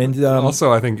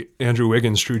 Also, I think Andrew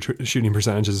Wiggins' true shooting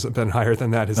percentage has been higher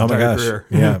than that his entire career.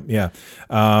 Yeah.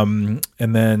 And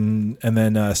then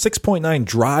 6.9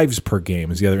 drives per game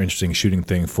is the other interesting shooting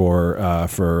thing for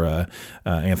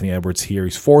Anthony Edwards here.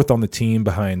 He's 4th on the team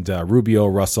behind Rubio,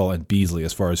 Russell, and Beasley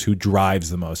as far as who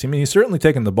drives the most. I mean, he's certainly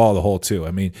taking the ball the hole too.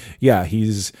 I mean,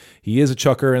 he is a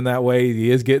chucker in that way. He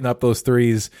is getting up those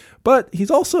threes, but he's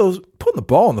also putting the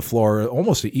ball on the floor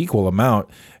almost an equal amount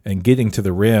and getting to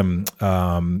the rim.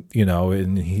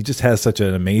 And he just has such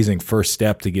an amazing first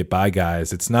step to get by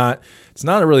guys. It's not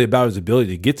really about his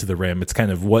ability to get to the rim. It's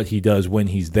kind of what he does when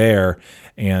he's there.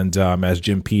 And as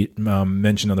Jim Pete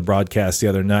mentioned on the broadcast the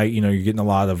other night, you're getting a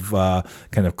lot of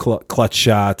kind of clutch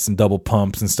shots and double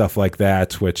pumps and stuff like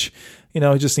that, which he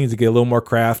just needs to get a little more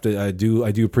craft. I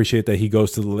do appreciate that he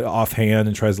goes to the offhand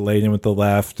and tries to lay it in with the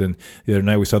left. And the other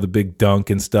night we saw the big dunk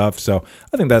and stuff. So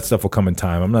I think that stuff will come in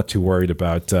time. I'm not too worried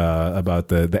about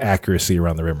the accuracy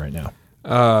around the rim right now.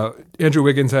 Andrew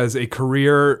Wiggins has a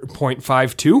career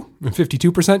 .52 and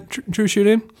 52% true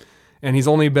shooting. and he's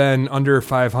only been under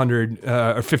 500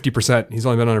 or 50%. He's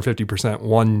only been under 50%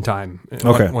 one time,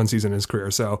 one season in his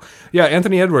career. So, yeah,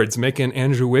 Anthony Edwards making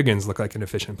Andrew Wiggins look like an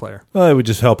efficient player. Well, it would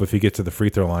just help if he gets to the free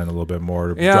throw line a little bit more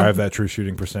to drive that true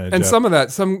shooting percentage. And up. some of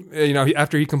that,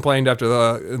 after he complained after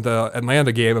the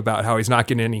Atlanta game about how he's not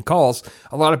getting any calls,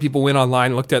 a lot of people went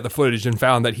online, looked at the footage, and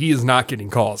found that he is not getting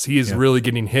calls. He is really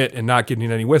getting hit and not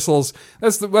getting any whistles.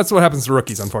 That's what happens to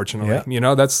rookies, unfortunately.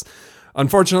 Yeah. That's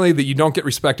unfortunately that you don't get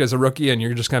respect as a rookie, and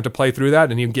you're just going to have to play through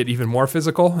that, and you get even more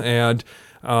physical. And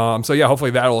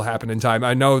hopefully that will happen in time.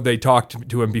 I know they talked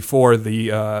to him before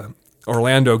the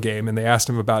Orlando game, and they asked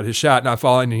him about his shot not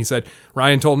falling, and he said,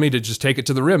 Ryan told me to just take it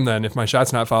to the rim then if my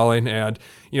shot's not falling. And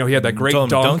he had that great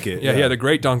dunk. He had a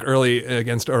great dunk early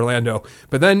against Orlando,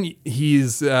 but then he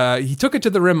took it to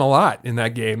the rim a lot in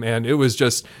that game, and it was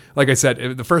just, like I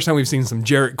said, the first time we've seen some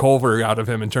Jarrett Culver out of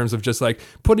him in terms of just like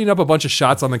putting up a bunch of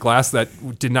shots on the glass that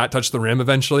did not touch the rim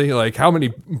eventually. Like, how many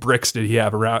bricks did he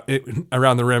have around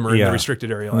the rim or in the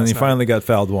restricted area last night? And he finally got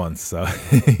fouled once, so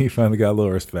he finally got a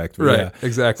little respect. But right,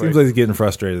 exactly. Seems like he's getting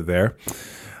frustrated there.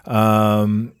 All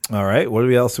right, what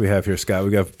else do we have here, Scott?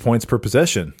 We got points per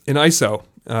possession. In ISO,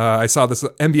 I saw this,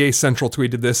 NBA Central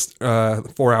tweeted this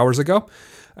 4 hours ago,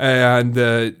 and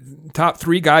the top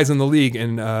 3 guys in the league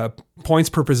in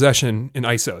points per possession in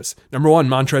ISOs. Number 1,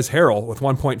 Montrezl Harrell with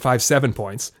 1.57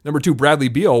 points. Number 2, Bradley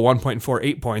Beal,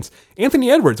 1.48 points. Anthony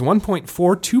Edwards,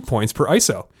 1.42 points per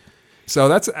ISO. So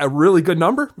that's a really good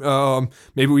number.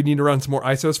 Maybe we need to run some more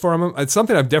ISOs for him. It's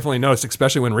something I've definitely noticed,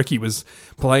 especially when Ricky was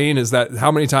playing, is that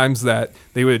how many times that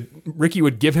Ricky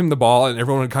would give him the ball and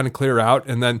everyone would kind of clear out,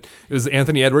 and then it was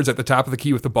Anthony Edwards at the top of the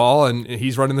key with the ball, and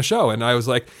he's running the show. And I was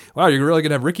like, wow, you're really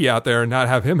going to have Ricky out there and not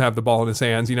have him have the ball in his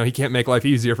hands. He can't make life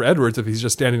easier for Edwards if he's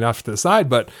just standing off to the side.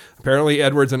 But apparently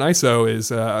Edwards in ISO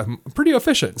is pretty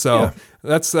efficient. So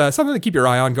that's something to keep your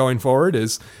eye on going forward,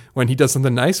 is when he does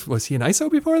something nice. Was he in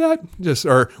ISO before that?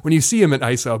 Or when you see him in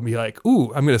ISO, be like,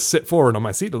 ooh, I'm going to sit forward on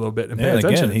my seat a little bit and pay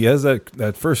attention. Again, he has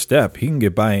that first step. He can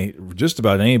get by just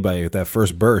about anybody with that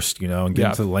first burst, and get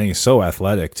into the lane. He's so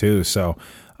athletic too. So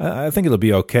I think it'll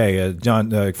be okay.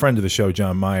 John, a friend of the show,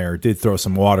 John Meyer, did throw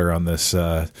some water on this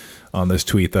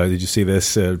tweet, though. Did you see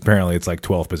this? Apparently, it's like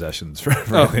 12 possessions for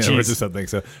Edwards or something.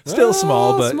 So still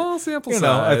small, but small sample size.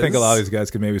 I think a lot of these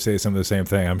guys could maybe say some of the same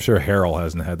thing. I'm sure Harrell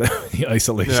hasn't had that many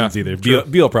isolations either.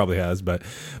 Beal probably has, but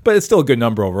it's still a good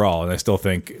number overall. And I still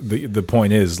think the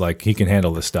point is, like, he can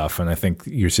handle this stuff, and I think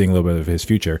you're seeing a little bit of his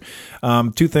future.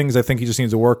 2 things I think he just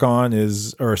needs to work on I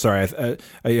think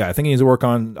he needs to work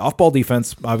on off-ball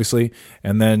defense, obviously,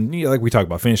 and then like we talked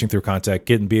about, finishing through contact,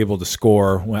 be able to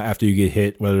score after you get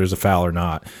hit, whether there's a foul or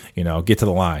not, get to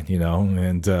the line,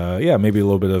 and maybe a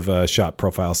little bit of shot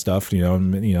profile stuff,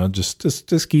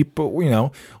 just keep,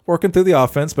 working through the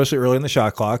offense, especially early in the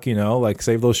shot clock, like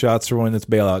save those shots for when it's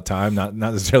bailout time, not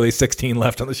necessarily 16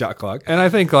 left on the shot clock. And I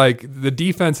think like the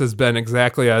defense has been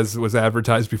exactly as was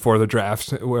advertised before the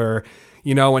draft, where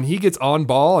when he gets on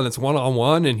ball and it's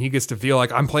 1-on-1 and he gets to feel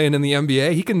like I'm playing in the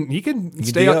NBA, he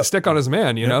can stick on his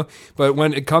man, know. But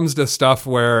when it comes to stuff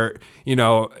where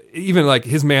even like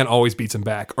his man always beats him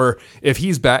back, or if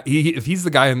he's the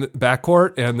guy in the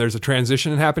backcourt and there's a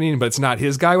transition happening, but it's not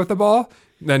his guy with the ball,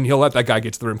 then he'll let that guy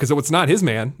get to the rim because it's not his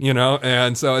man,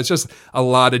 And so it's just a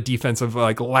lot of defensive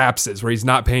like lapses where he's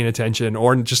not paying attention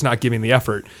or just not giving the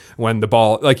effort when the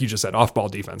ball, like you just said, off-ball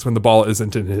defense, when the ball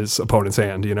isn't in his opponent's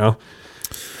hand,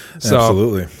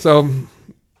 Absolutely. So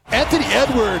Anthony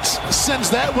Edwards sends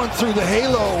that one through the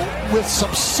halo with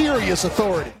some serious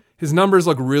authority. His numbers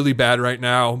look really bad right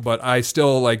now, but I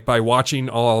still, like, by watching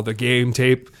all the game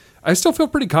tape, I still feel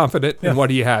pretty confident in what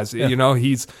he has.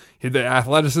 The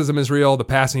athleticism is real, the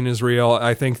passing is real.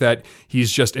 I think that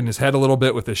he's just in his head a little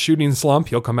bit with the shooting slump.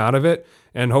 He'll come out of it,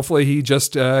 and hopefully he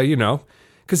just,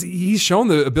 because he's shown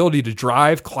the ability to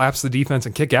drive, collapse the defense,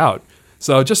 and kick out.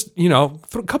 So just, a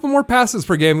couple more passes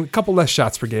per game, a couple less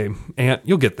shots per game, and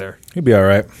you'll get there. He'll be all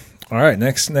right. All right,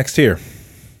 next here.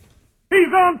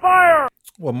 He's on fire!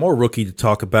 Well, more rookie to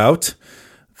talk about.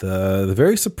 The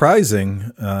very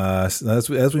surprising, as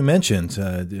we mentioned,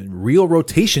 real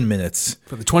rotation minutes.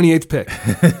 For the 28th pick.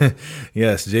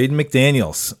 Yes, Jaden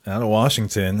McDaniels out of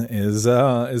Washington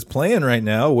is playing right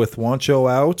now with Juancho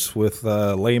out, with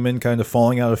Layman kind of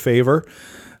falling out of favor.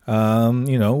 We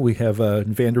have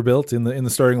Vanderbilt in the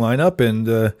starting lineup,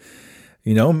 and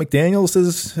McDaniels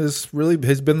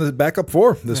has been the backup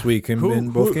four this week in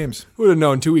both games. Who would have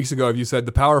known 2 weeks ago if you said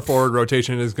the power forward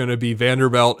rotation is going to be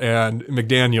Vanderbilt and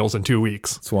McDaniels in 2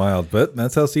 weeks? It's wild, but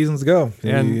that's how seasons go.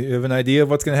 And you have an idea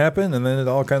of what's going to happen, and then it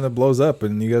all kind of blows up,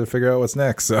 and you got to figure out what's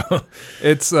next. So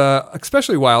it's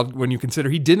especially wild when you consider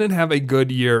he didn't have a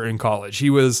good year in college.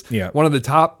 He was one of the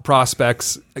top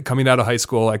prospects coming out of high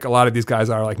school, like a lot of these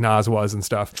guys are, like Nas was and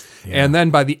stuff. Yeah. And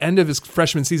then by the end of his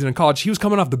freshman season in college, he was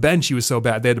coming off the bench. He was so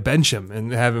bad they had to bench him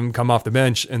and have him come off the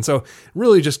bench, and so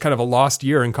really just kind of a lost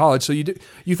year in college. So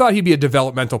you thought he'd be a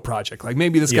developmental project, like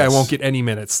maybe this guy won't get any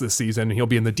minutes this season and he'll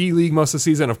be in the D League most of the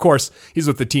season. Of course he's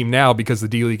with the team now because the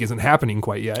D League isn't happening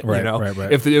quite yet. Right.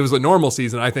 If it was a normal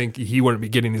season, I think he wouldn't be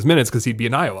getting his minutes because he'd be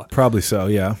in Iowa. Probably so,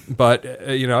 yeah. But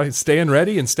he's staying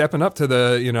ready and stepping up to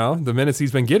the minutes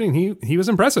he's been getting. He was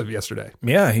impressive yesterday.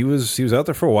 Yeah, he was out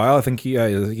there for a while. I think he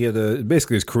had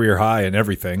basically his career high in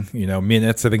everything.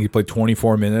 Minutes. I think he played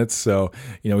 24 minutes. So,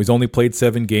 he's only played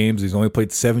 7 games. He's only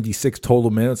played 76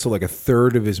 total minutes. So like a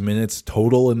third of his minutes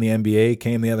total in the NBA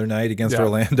came the other night against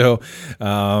Orlando.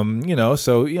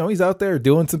 So he's out there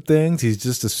doing some things. He's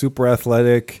just a super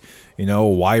athletic,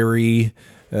 wiry,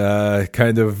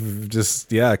 kind of a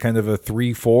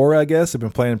 3-4, I guess. I've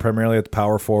been playing primarily at the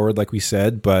power forward, like we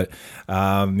said, but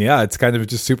it's kind of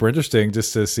just super interesting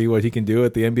just to see what he can do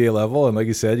at the NBA level. And like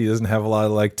you said, he doesn't have a lot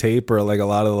of like tape or like a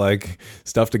lot of like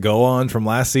stuff to go on from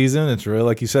last season. It's really,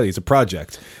 like you said, he's a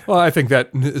project. Well, I think that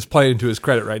is playing to his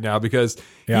credit right now because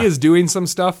he is doing some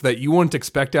stuff that you wouldn't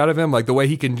expect out of him, like the way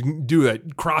he can do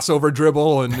that crossover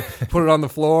dribble and put it on the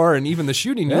floor, and even the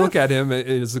shooting. You look at him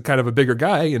as kind of a bigger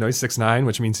guy. He's 6'9",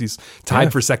 which means he's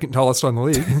tied for second tallest on the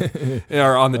league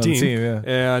or on the team.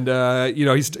 And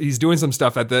he's doing some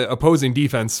stuff that the opposing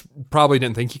defense probably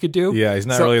didn't think he could do. Yeah, he's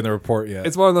not really in the report yet.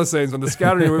 It's one of those things when the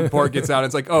scouting report gets out,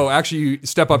 it's like, oh, actually, you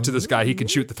step up to this guy, he can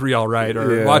shoot the 3 all right,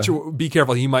 or be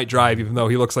careful, he might drive even though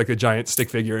he looks like a giant stick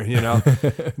figure.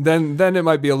 Then it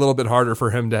might be a little bit harder for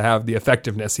him to have the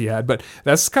effectiveness he had. But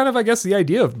that's kind of, I guess, the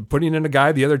idea of putting in a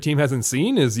guy the other team hasn't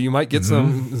seen is you might get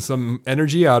some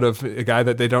energy out of a guy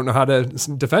that they don't know how to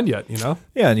defend yet. Yeah,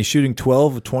 and he's shooting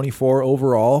 12 of 24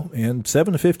 overall and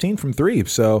 7 of 15 from 3.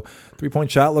 So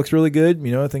 3-point shot looks really good.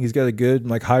 I think he's got a good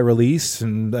high release,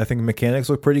 and I think mechanics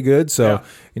look pretty good. So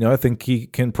I think he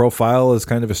can profile as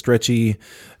kind of a stretchy,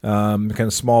 kind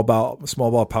of small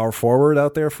ball power forward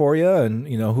out there for you. And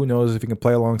who knows if he can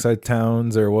play alongside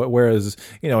Towns or what. Whereas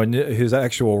his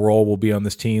actual role will be on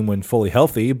this team when fully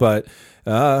healthy, but.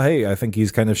 Hey, I think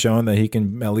he's kind of shown that he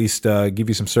can at least give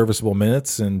you some serviceable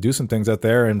minutes and do some things out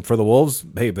there. And for the Wolves,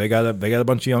 hey, they got a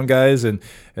bunch of young guys, and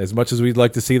as much as we'd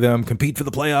like to see them compete for the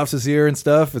playoffs this year and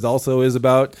stuff, it also is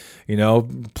about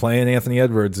playing Anthony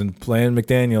Edwards and playing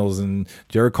McDaniels and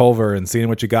Jared Culver and seeing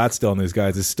what you got still in these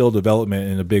guys. It's still development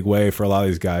in a big way for a lot of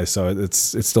these guys, so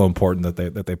it's still important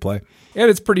that they play. And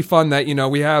it's pretty fun that,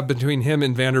 we have between him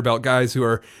and Vanderbilt guys who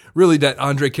are really that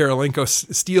Andre Karolinko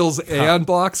steals and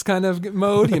blocks kind of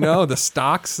mode, the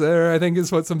stocks there, I think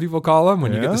is what some people call them,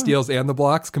 when you get the steals and the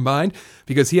blocks combined,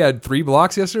 because he had 3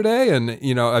 blocks yesterday, and,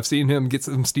 I've seen him get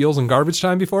some steals in garbage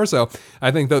time before. So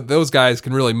I think that those guys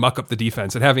can really muck up the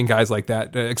defense, and having guys like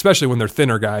that, especially when they're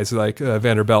thinner guys like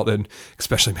Vanderbilt and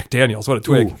especially McDaniels, what a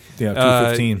twig. Ooh,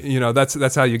 215.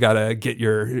 That's how you got to get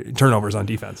your turnovers on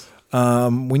defense.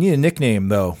 We need a nickname,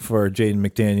 though, for Jaden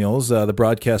McDaniels. The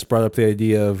broadcast brought up the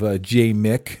idea of J.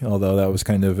 Mick, although that was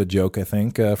kind of a joke, I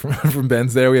think, from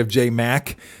Ben's there. We have J.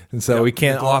 Mac, and so we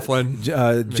can't. McLaughlin.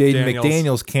 Jaden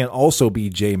McDaniels can't also be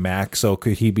J. Mac, so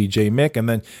could he be J. Mick? And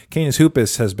then Canis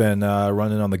Hoopus has been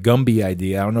running on the Gumby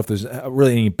idea. I don't know if there's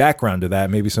really any background to that.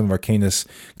 Maybe some of our Canis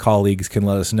colleagues can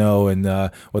let us know and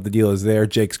what the deal is there.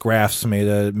 Jake's Graphs made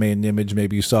an image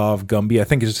maybe you saw of Gumby. I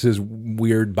think it's just his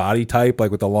weird body type,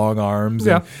 like with the long arms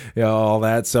and all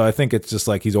that. So I think it's just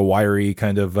like he's a wiry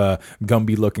kind of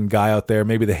Gumby looking guy out there.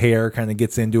 Maybe the hair kind of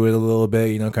gets into it a little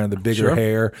bit, kind of the bigger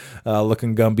hair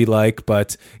looking Gumby like.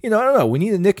 But, I don't know. We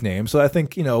need a nickname. So I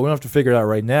think, we don't have to figure it out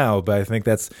right now, but I think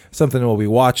that's something we'll be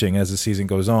watching as the season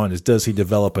goes on is does he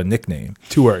develop a nickname?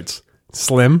 2 words.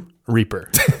 Slim Reaper.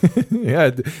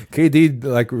 Yeah,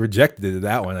 KD rejected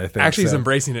that one, I think. Actually, he's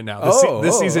embracing it now.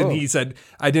 This season, he said,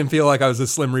 I didn't feel like I was a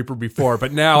Slim Reaper before,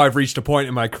 but now I've reached a point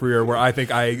in my career where I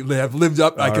think I have lived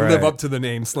up. I can live up to the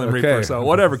name Slim Reaper. So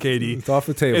whatever, KD. It's off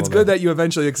the table. It's good that you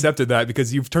eventually accepted that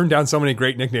because you've turned down so many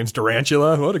great nicknames.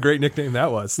 Durantula, what a great nickname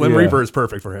that was. Slim Reaper is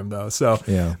perfect for him, though. So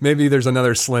maybe there's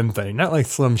another Slim thing. Not like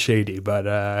Slim Shady, but,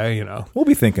 We'll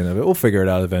be thinking of it. We'll figure it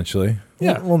out eventually.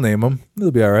 We'll name them.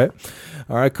 It'll be all right.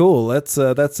 All right, cool. That's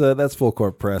Full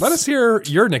Court Press. Let us hear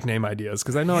your nickname ideas,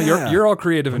 because I know you're all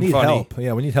creative and funny. Help.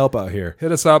 Yeah, we need help out here.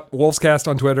 Hit us up, Wolvescast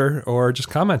on Twitter, or just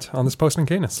comment on this post in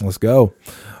Canis. Let's go.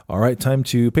 All right, time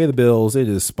to pay the bills. It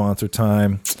is sponsor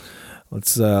time.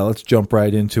 Let's jump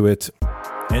right into it.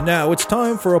 And now it's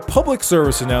time for a public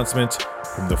service announcement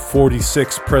from the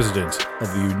 46th President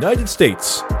of the United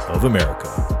States of America.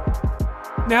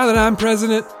 Now that I'm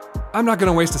president, I'm not going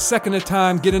to waste a second of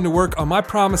time getting to work on my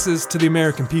promises to the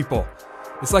American people.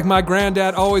 It's like my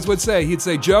granddad always would say. He'd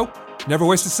say, Joe, never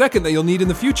waste a second that you'll need in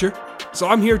the future. So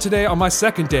I'm here today on my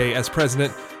second day as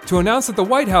president to announce that the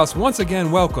White House once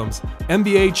again welcomes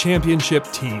NBA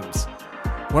championship teams.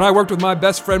 When I worked with my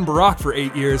best friend Barack for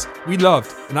 8 years, we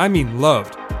loved, and I mean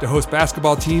loved, to host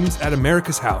basketball teams at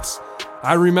America's House.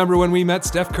 I remember when we met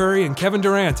Steph Curry and Kevin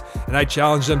Durant, and I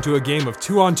challenged them to a game of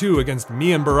 2-on-2 against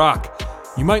me and Barack.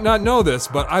 You might not know this,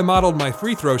 but I modeled my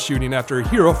free throw shooting after a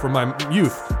hero from my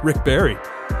youth, Rick Barry.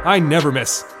 I never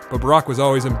miss, but Barack was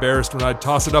always embarrassed when I'd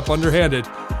toss it up underhanded.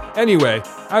 Anyway,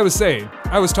 I was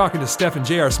talking to Steph and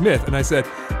J.R. Smith, and I said,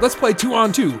 let's play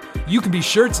 2-on-2. You can be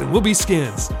shirts and we'll be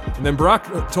skins. And then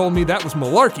Barack told me that was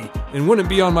malarkey and wouldn't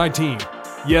be on my team.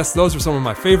 Yes, those are some of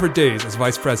my favorite days as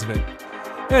vice president.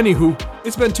 Anywho,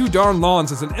 it's been too darn long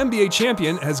since an NBA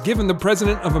champion has given the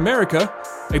President of America,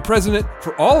 a president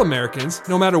for all Americans,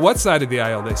 no matter what side of the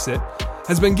aisle they sit,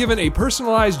 has been given a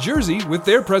personalized jersey with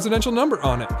their presidential number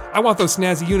on it. I want those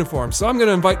snazzy uniforms, so I'm going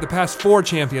to invite the past 4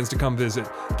 champions to come visit.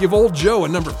 Give old Joe a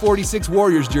number 46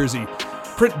 Warriors jersey.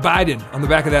 Print Biden on the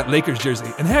back of that Lakers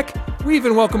jersey. And heck, we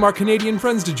even welcome our Canadian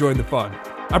friends to join the fun.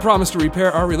 I promise to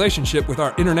repair our relationship with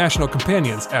our international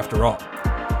companions after all.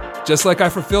 Just like I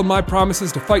fulfilled my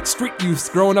promises to fight street youths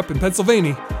growing up in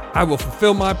Pennsylvania, I will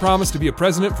fulfill my promise to be a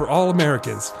president for all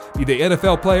Americans, be they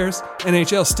NFL players,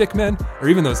 NHL stickmen, or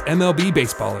even those MLB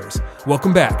baseballers.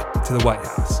 Welcome back to the White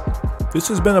House. This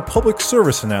has been a public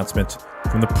service announcement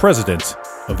from the President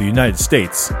of the United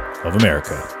States of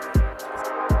America.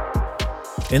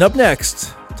 And up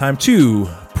next, time to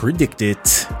predict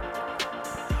it.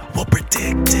 We'll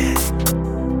predict it.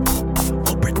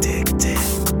 We'll predict it.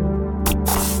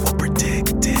 We'll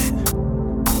predict it.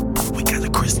 We got a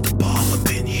crystal ball up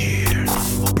in here.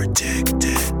 We'll predict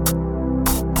it.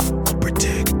 We'll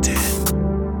predict it.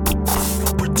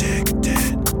 We'll predict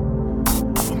it.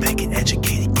 We're making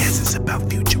educated guesses about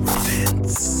future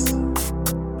events.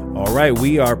 All right,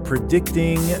 we are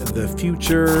predicting the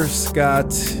future. Scott,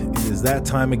 it is that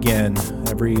time again.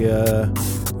 Every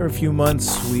few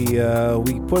months, we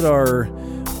put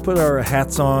our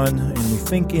hats on and we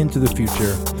think into the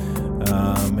future,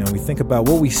 and we think about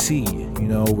what we see. You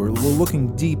know, we're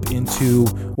looking deep into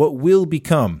what will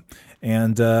become.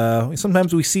 And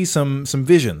sometimes we see some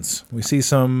visions. We see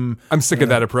some... I'm sick of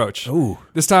that approach. Ooh.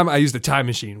 This time I used a time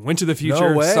machine. Went to the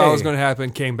future, No way. saw what was going to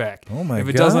happen, came back. Oh my If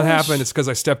it doesn't gosh. happen, it's because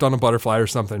I stepped on a butterfly or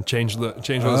something. Changed what was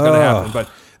going to happen. But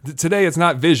today it's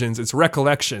not visions, it's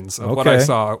recollections of what I Okay.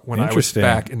 saw when I was Interesting.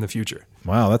 back in the future.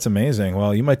 Wow, that's amazing.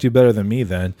 Well, you might do better than me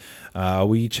then.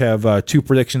 We each have 2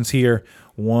 predictions here.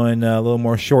 One a little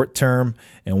more short term,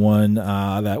 and one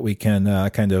that we can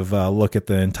kind of look at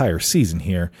the entire season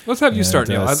here. Let's have you start,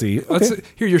 Neil. See. Let's Okay.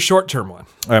 hear your short-term one.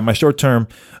 All right, my short-term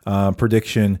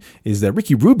prediction is that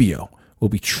Ricky Rubio will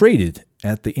be traded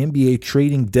at the NBA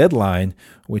trading deadline,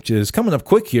 which is coming up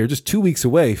quick here, just 2 weeks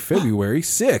away, February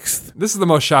 6th. This is the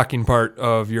most shocking part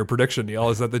of your prediction, Neil,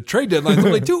 is that the trade deadline is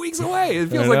only 2 weeks away. It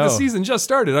feels I like the know. season just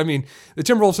started. I mean, the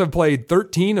Timberwolves have played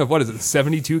 13 of,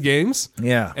 72 games?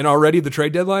 Yeah. And already the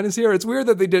trade deadline is here. It's weird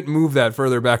that they didn't move that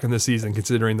further back in the season,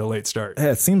 considering the late start.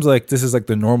 Yeah, it seems like this is like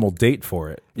the normal date for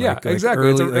it. Yeah, Like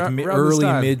exactly. It's Early, around this early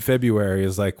time. mid-February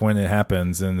is like when it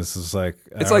happens, and this is like,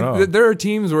 I It's don't like know. there are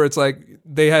teams where it's like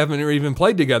they haven't even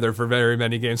played together for very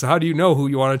many games. So how do you know who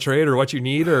you want to trade or what you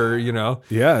need or, you know?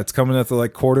 Yeah, it's coming at the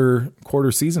like quarter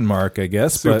season mark, I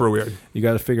guess. Super but weird. You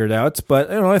got to figure it out.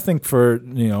 But I think for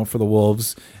the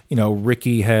Wolves,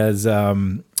 Ricky has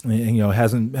hasn't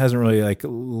really like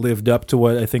lived up to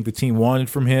what I think the team wanted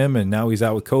from him, and now he's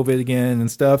out with COVID again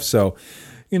and stuff. So,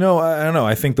 I don't know.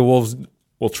 I think the Wolves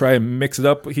will try and mix it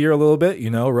up here a little bit.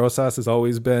 Rosas has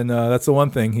always been that's the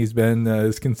one thing he's been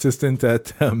is consistent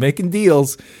at making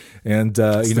deals. And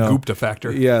It's the Gupta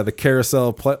factor. Yeah, the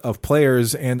carousel of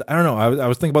players. And I don't know. I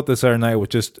was thinking about this the other night with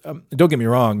just don't get me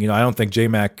wrong. I don't think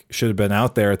J-Mac should have been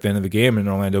out there at the end of the game in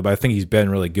Orlando, but I think he's been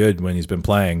really good when he's been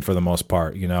playing for the most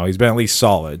part. He's been at least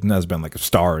solid and hasn't been like a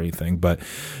star or anything. But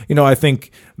I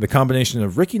think the combination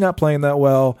of Ricky not playing that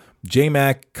well,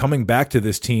 J-Mac coming back to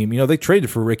this team, they traded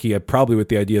for Ricky probably with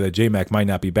the idea that J-Mac might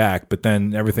not be back, but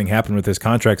then everything happened with his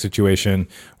contract situation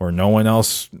where no one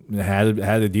else had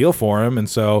a deal for him, and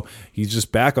so he's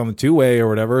just back on the two-way or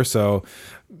whatever. So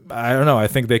I don't know. I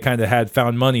think they kind of had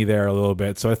found money there a little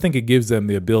bit. So I think it gives them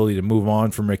the ability to move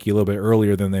on from Ricky a little bit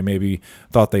earlier than they maybe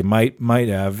thought they might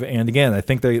have. And again, I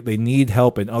think they need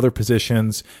help in other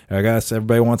positions. I guess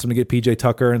everybody wants them to get PJ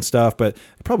Tucker and stuff, but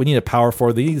they probably need a power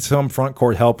forward. They need some front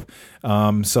court help.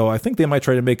 So I think they might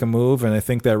try to make a move. And I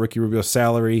think that Ricky Rubio's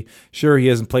salary, sure, he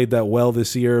hasn't played that well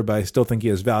this year, but I still think he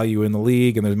has value in the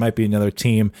league. And there might be another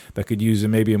team that could use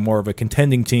him. Maybe more of a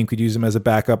contending team could use him as a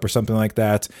backup or something like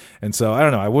that. And so I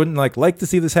don't know. I wouldn't like to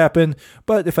see this happen,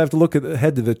 but if I have to look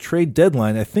ahead to the trade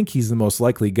deadline, I think he's the most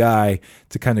likely guy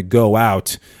to kind of go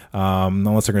out,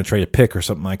 unless they're going to trade a pick or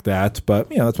something like that. But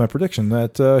that's my prediction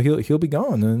that he'll be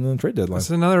gone in the trade deadline. That's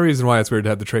another reason why it's weird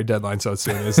to have the trade deadline so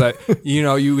soon. Is that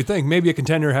you would think maybe a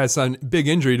contender has some big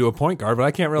injury to a point guard, but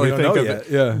I can't really think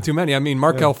of too many. I mean,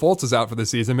 Markelle Fultz is out for the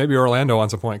season. Maybe Orlando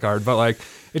wants a point guard, but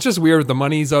it's just weird with the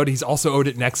money he's owed. He's also owed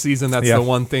it next season. That's the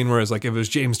one thing. Whereas if it was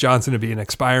James Johnson to be an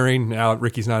expiring, now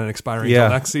Ricky's not an expiring until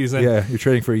next season. Yeah, you're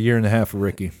trading for a year and a half for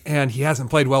Ricky, and he hasn't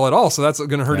played well at all. So that's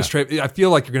going to hurt his trade. I feel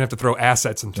like you're going to have to throw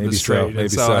assets into this trade. Maybe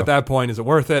so at that point, is it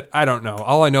worth it? I don't know.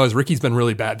 All I know is Ricky's been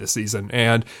really bad this season,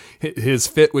 and his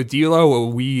fit with D'Lo,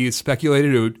 we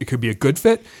speculated it could be a good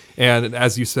fit. And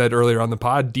as you said earlier on the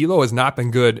pod, D'Lo has not been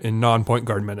good in non-point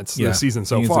guard minutes this season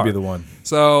so far. He needs to be the one.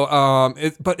 So,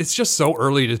 but it's just so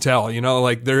early to tell.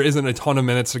 There isn't a ton of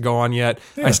minutes to go on yet.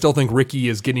 Yeah. I still think Ricky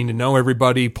is getting to know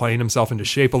everybody, playing himself into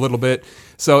shape a little bit.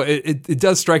 So it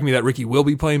does strike me that Ricky will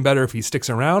be playing better if he sticks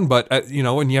around. But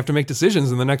when you have to make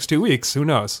decisions in the next 2 weeks, who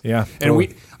knows? Yeah, totally.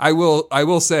 And I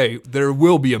will say there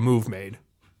will be a move made.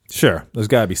 Sure, there's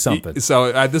got to be something. So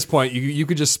at this point, you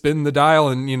could just spin the dial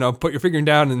and put your finger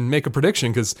down and make a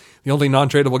prediction because the only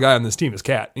non-tradable guy on this team is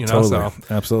Cat. Totally. So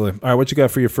Absolutely. All right, what you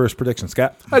got for your first prediction,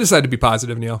 Scott? I decided to be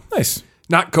positive, Neil. Nice.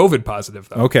 Not COVID positive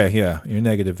though. Okay, yeah, you're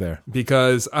negative there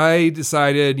because I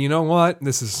decided,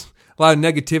 this is a lot of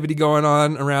negativity going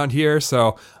on around here.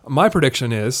 So my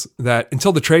prediction is that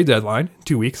until the trade deadline,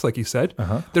 2 weeks, like you said,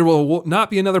 there will not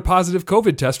be another positive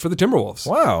COVID test for the Timberwolves.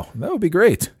 Wow, that would be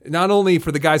great. Not only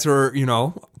for the guys who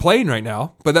are, playing right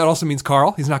now, but that also means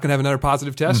Carl, he's not going to have another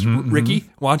positive test. Ricky,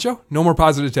 Juancho, no more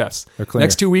positive tests.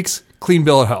 Next 2 weeks, clean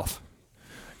bill of health.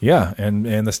 Yeah, and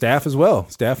the staff as well.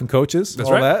 Staff and coaches, that's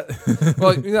all right. that. Well,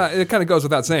 it kind of goes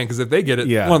without saying because if they get it,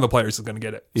 one of the players is going to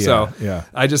get it. Yeah,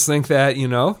 I just think that,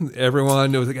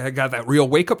 everyone got that real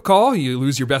wake-up call. You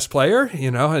lose your best player,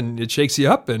 and it shakes you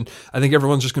up. And I think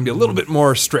everyone's just going to be a little bit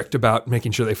more strict about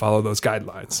making sure they follow those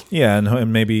guidelines. Yeah,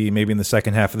 and maybe in the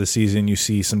second half of the season you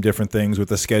see some different things with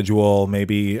the schedule.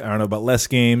 Maybe, I don't know about less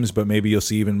games, but maybe you'll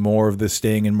see even more of this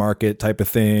staying in market type of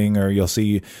thing, or you'll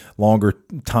see longer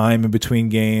time in between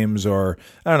games. Or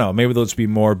I don't know, maybe there'll just be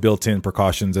more built-in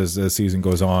precautions as the season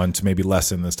goes on to maybe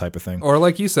lessen this type of thing. Or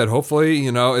like you said, hopefully,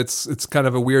 it's kind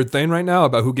of a weird thing right now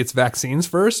about who gets vaccines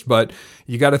first, but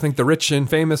you got to think the rich and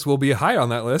famous will be high on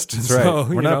that list. That's right. So,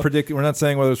 we're not predicting. We're not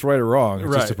saying whether it's right or wrong.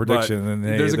 It's just a prediction. And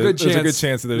there's a good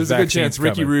chance that there's a good chance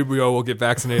Ricky Rubio will get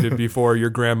vaccinated before your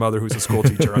grandmother, who's a school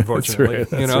teacher. Unfortunately,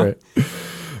 That's right.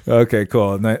 Okay,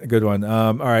 cool. Good one.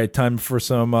 All right, time for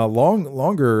some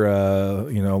longer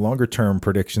term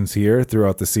predictions here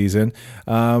throughout the season.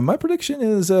 My prediction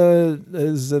is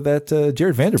that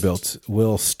Jared Vanderbilt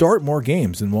will start more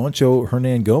games than Juancho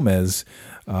Hernangomez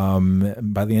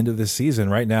by the end of this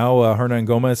season. Right now,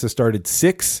 Hernangomez has started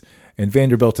 6 and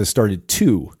Vanderbilt has started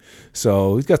 2.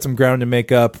 So he's got some ground to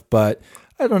make up, but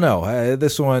I don't know.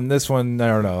 This one, I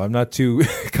don't know. I'm not too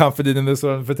confident in this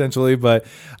one potentially, but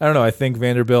I don't know. I think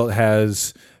Vanderbilt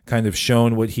has kind of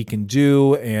shown what he can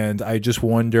do, and I just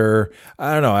wonder.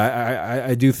 I don't know.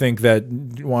 I do think that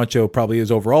Juancho probably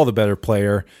is overall the better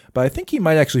player, but I think he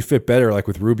might actually fit better, like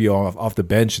with Rubio off the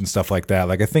bench and stuff like that.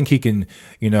 Like I think he can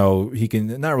not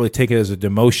really take it as a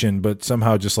demotion, but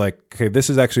somehow just like, okay, this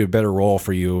is actually a better role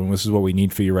for you, and this is what we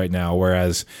need for you right now.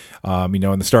 Whereas, in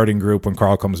the starting group when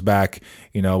Carl comes back,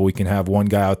 we can have one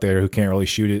guy out there who can't really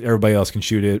shoot it. Everybody else can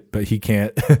shoot it, but he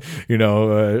can't. So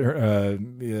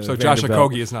Josh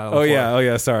Okogie is not. Oh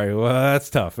yeah. Sorry. Well, that's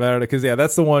tough. Because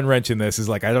that's the one wrench in this is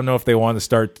like I don't know if they want to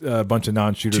start a bunch of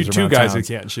non-shooters. Two guys who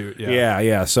can't shoot.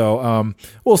 Yeah. So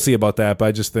we'll see about that. But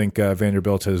I just think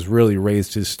Vanderbilt has really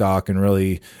raised his stock, and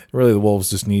really the Wolves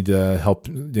just need help,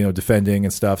 defending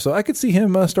and stuff. So I could see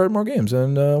him start more games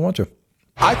and Juancho.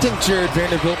 I think Jared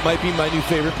Vanderbilt might be my new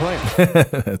favorite player.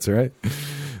 That's right.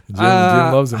 Jim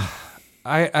loves him.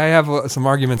 I have some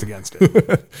arguments against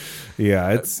it.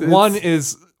 Yeah, one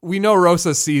is we know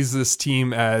Rosa sees this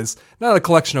team as not a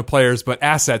collection of players, but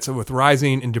assets with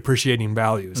rising and depreciating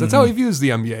values. That's how he views the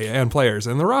NBA and players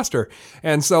and the roster.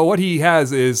 And so what he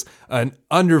has is an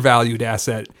undervalued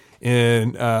asset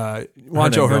in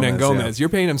Juancho Hernangomez. Yeah. You're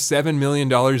paying him $7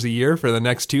 million a year for the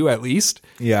next 2 at least.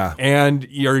 Yeah. And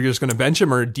you're just going to bench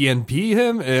him or DNP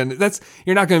him. And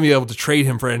you're not going to be able to trade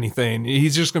him for anything.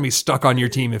 He's just going to be stuck on your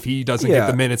team if he doesn't get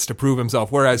the minutes to prove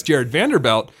himself. Whereas Jared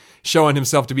Vanderbilt, showing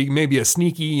himself to be maybe a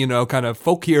sneaky, kind of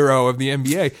folk hero of the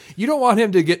NBA. You don't want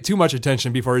him to get too much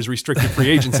attention before his restricted free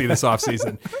agency this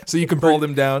offseason. So you can hold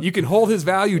him down. You can hold his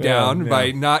value down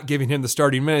by not giving him the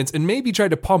starting minutes and maybe try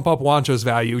to pump up Juancho's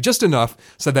value just enough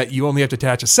so that you only have to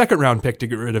attach a second-round pick to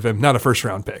get rid of him, not a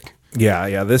first-round pick. Yeah.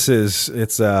 Things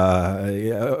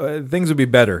would be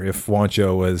better if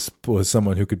Juancho was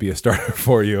someone who could be a starter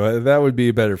for you. That would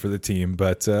be better for the team.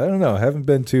 But I don't know. I haven't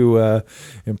been too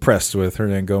impressed with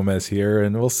Hernangomez here,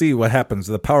 and we'll see what happens.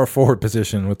 The power forward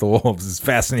position with the Wolves is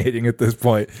fascinating at this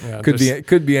point. Yeah,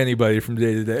 could be anybody from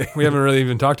day to day. We haven't really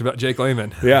even talked about Jake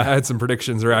Layman. Yeah. I had some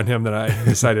predictions around him that I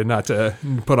decided not to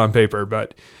put on paper,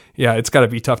 but yeah, it's got to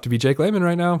be tough to be Jake Layman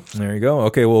right now. There you go.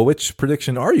 Okay, well, which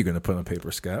prediction are you going to put on paper,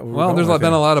 Scott? Well, there's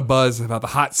been a lot of buzz about the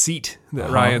hot seat that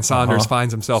Ryan Saunders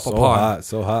finds himself upon.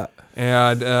 So hot.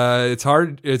 And it's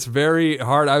hard. It's very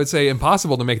hard. I would say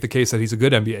impossible to make the case that he's a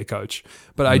good NBA coach.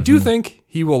 But I do think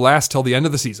he will last till the end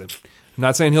of the season. I'm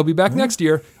not saying he'll be back next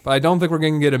year, but I don't think we're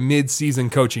going to get a mid-season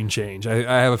coaching change.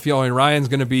 I have a feeling Ryan's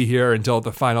going to be here until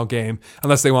the final game,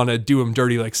 unless they want to do him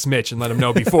dirty like Smitch and let him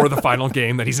know before the final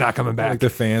game that he's not coming back. Like the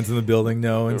fans in the building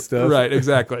know and stuff. Right,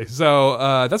 exactly. So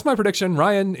that's my prediction.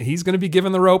 Ryan, he's going to be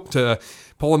given the rope to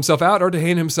pull himself out or to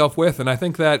hang himself with. And I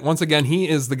think that, once again, he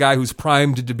is the guy who's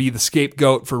primed to be the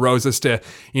scapegoat for Rosas to,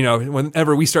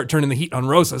 whenever we start turning the heat on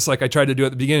Rosas, like I tried to do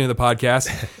at the beginning of the podcast,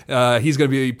 he's going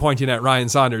to be pointing at Ryan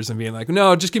Saunders and being like,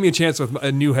 no, just give me a chance with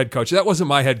a new head coach. That wasn't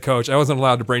my head coach. I wasn't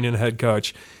allowed to bring in a head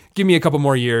coach. Give me a couple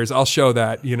more years. I'll show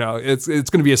that, it's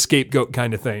going to be a scapegoat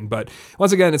kind of thing. But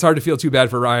once again, it's hard to feel too bad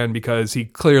for Ryan because he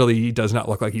clearly does not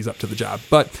look like he's up to the job.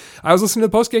 But I was listening to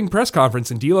the post-game press conference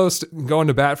and D'Lo's going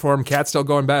to bat for him. Cat's still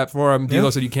going bat for him. D'Lo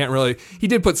said you can't really, he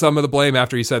did put some of the blame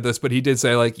after he said this, but he did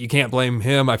say, like, you can't blame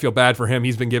him. I feel bad for him.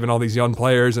 He's been given all these young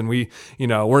players and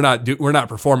we're not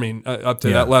performing up to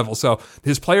that level. So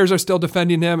his players are still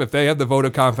defending him. If they have the vote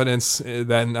of confidence,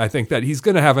 then I think that he's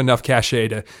going to have enough cachet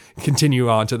to continue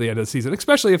on to the end of the season,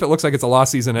 especially if it looks like it's a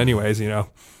lost season anyways,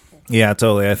 Yeah,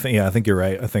 totally. I think you're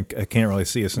right. I can't really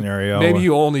see a scenario. Maybe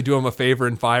you only do him a favor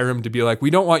and fire him to be like,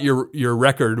 we don't want your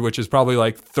record, which is probably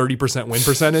like 30% win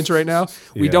percentage right now.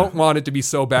 We don't want it to be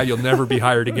so bad you'll never be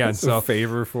hired again. So a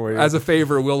favor for you. As a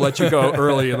favor, we'll let you go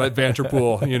early and let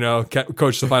Vanderpool,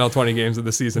 coach the final 20 games of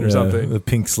the season or something. The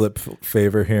pink slip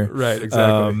favor here. Right,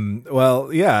 exactly.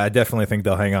 Well, yeah, I definitely think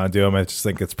they'll hang on to him. I just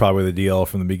think it's probably the deal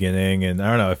from the beginning. And I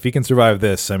don't know if he can survive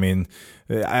this. I mean,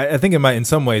 I think in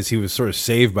some ways he was sort of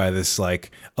saved by this,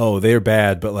 like, oh, they're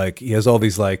bad, but like he has all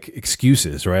these like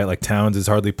excuses, right? Like Towns has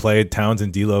hardly played. Towns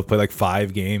and D'Lo have played like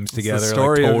 5 games together, the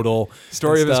story total.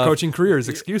 Story of his coaching career is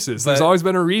excuses. There's always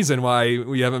been a reason why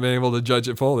we haven't been able to judge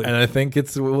it fully. And I think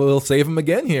we'll save him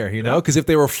again here, because if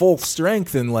they were full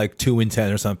strength in like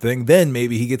 2-10 or something, then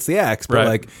maybe he gets the axe. But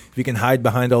like if you can hide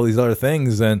behind all these other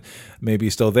things, then maybe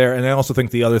he's still there. And I also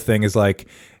think the other thing is like,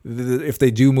 if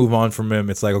they do move on from him,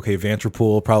 it's like, okay,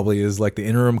 Vanderpool probably is like the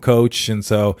interim coach. And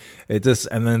so and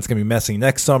then it's going to be messy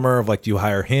next summer of like, do you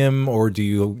hire him or do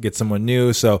you get someone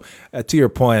new? So to your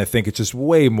point, I think it's just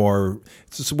way more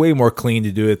clean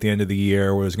to do it at the end of the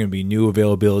year where there's going to be new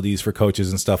availabilities for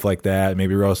coaches and stuff like that.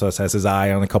 Maybe Rosas has his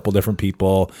eye on a couple different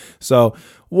people. So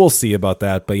we'll see about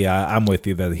that. But yeah, I'm with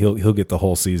you that he'll get the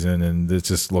whole season and it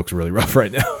just looks really rough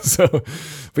right now. So,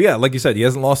 but yeah, like you said, he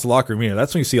hasn't lost the locker room either.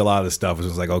 That's when you see a lot of this stuff.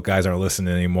 It's like, oh, guys aren't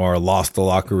listening anymore. Lost the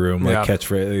locker room, like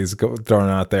catchphrase thrown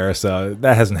out there. So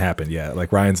that hasn't happened yet.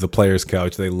 Like Ryan's the players'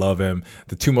 coach. They love him.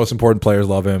 The 2 most important players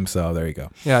love him. So there you go.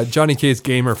 Yeah, Johnny K's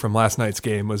gamer from last night's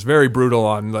game was very brutal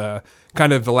on the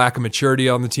kind of the lack of maturity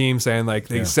on the team, saying like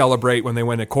they celebrate when they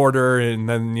win a quarter and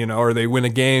then, or they win a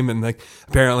game. And like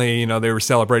apparently, they were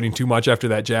celebrating too much after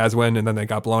that Jazz win and then they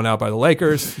got blown out by the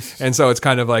Lakers. And so it's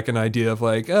kind of like an idea of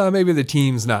like, maybe the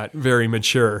team's not very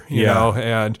mature, you know?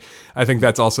 And I think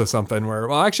that's also something where,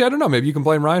 well, actually, I don't know. Maybe you can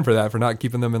blame Ryan for that, for not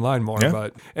keeping them in line more. Yeah.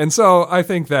 And so I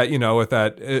think that, with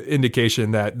that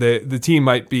indication that the team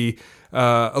might be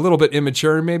a little bit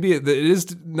immature. Maybe it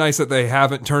is nice that they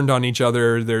haven't turned on each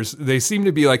other. They seem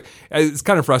to be like, it's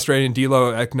kind of frustrating.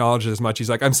 D'Lo acknowledges as much. He's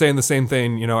like, I'm saying the same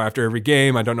thing, after every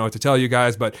game. I don't know what to tell you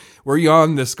guys, but we're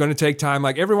young. This is going to take time.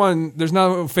 Like everyone, there's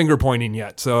no finger pointing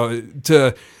yet. So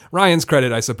to Ryan's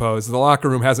credit, I suppose, the locker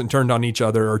room hasn't turned on each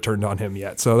other or turned on him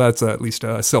yet. So that's at least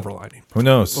a silver lining. Who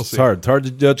knows? It's hard. It's hard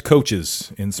to judge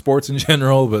coaches in sports in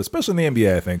general, but especially in the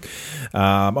NBA, I think.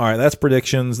 All right, that's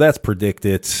predictions. That's Predict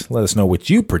It. Let us know what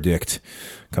you predict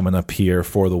coming up here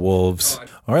for the Wolves.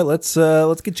 All right, let's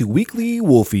get you weekly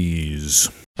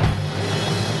Wolfies.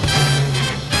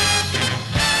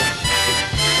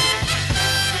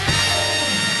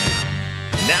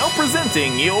 Now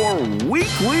presenting your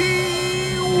weekly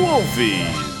Wolfie.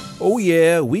 Oh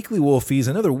yeah, weekly Wolfies.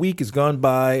 Another week has gone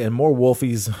by and more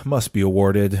Wolfies must be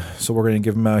awarded. So we're going to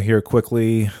give them out here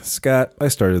quickly. Scott, I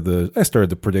started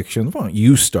the predictions. Why don't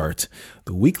you start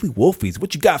the weekly Wolfies?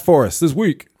 What you got for us this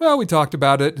week? Well, we talked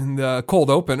about it in the cold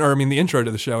open, or I mean the intro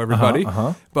to the show, everybody.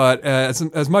 But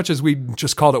as much as we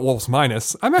just called it Wolves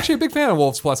Minus, I'm actually a big fan of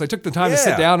Wolves Plus. I took the time to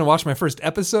sit down and watch my first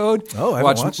episode. Oh, I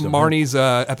watched watched Marnie's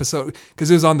episode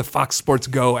because it was on the Fox Sports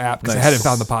Go app because I hadn't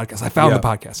found the podcast. I found the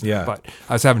podcast, but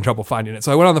I was having trouble finding it.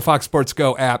 So I went on the Fox Sports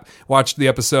Go app, watched the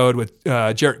episode with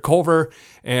Jarrett Culver,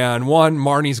 and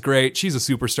Marnie's great. She's a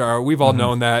superstar. We've all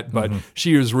known that, but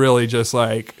she was really just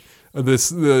like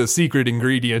the secret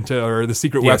ingredient or the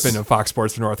secret weapon of Fox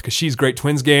Sports North because she's great.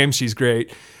 Twins games, she's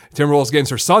great. Timberwolves games,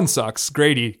 her son sucks.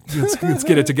 Grady, let's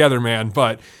get it together, man.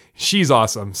 But she's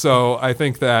awesome. So I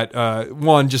think that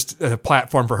just a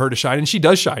platform for her to shine, and she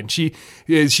does shine. She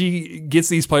gets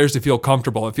these players to feel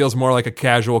comfortable. It feels more like a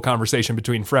casual conversation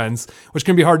between friends, which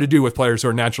can be hard to do with players who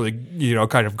are naturally,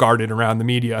 kind of guarded around the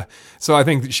media. So I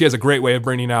think she has a great way of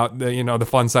bringing out the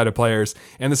fun side of players.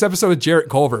 And this episode with Jarrett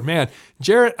Culver, man,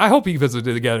 Jarrett, I hope he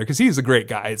visited together because he's a great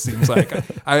guy. It seems like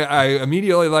I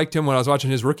immediately liked him when I was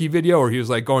watching his rookie video where he was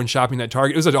like going shopping at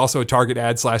Target. It was also a Target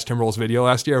ad / Timberwolves video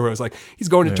last year where it was like he's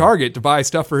going to Target to buy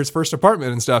stuff for his first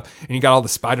apartment and stuff, and he got all the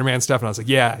Spider-Man stuff, and I was like,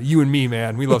 yeah, you and me,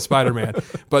 man, we love Spider-Man.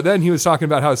 But then he was talking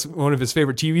about how one of his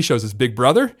favorite TV shows is Big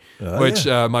Brother, which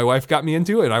my wife got me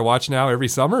into, and I watch now every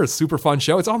summer. It's a super fun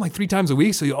show. It's on like 3 times a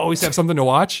week, so you always have something to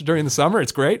watch during the summer.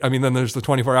 It's great. I mean, then there's the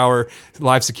 24-hour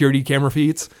live security camera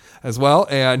feeds as well.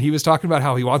 And he was talking about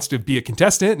how he wants to be a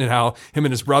contestant and how him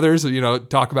and his brothers,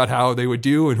 talk about how they would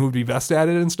do and who would be best at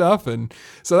it and stuff. And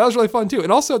so that was really fun too.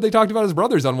 And also they talked about his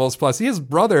brothers on Wolves Plus. His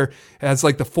brother has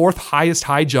like the 4th highest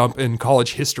high jump in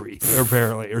college history,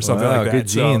 apparally, or something like that. Good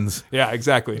genes. So, yeah,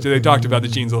 exactly. So they talked about the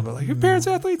genes a little bit, like your parents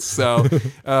athletes. So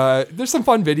there's some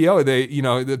fun video. There's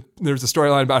a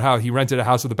storyline about how he rented a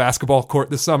house with a basketball court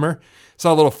this summer.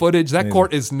 Saw a little footage. That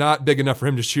court is not big enough for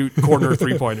him to shoot corner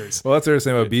 3-pointers. Well, that's what they're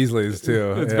saying about Beasley's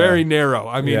too. It's very narrow.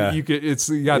 I mean, you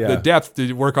got the depth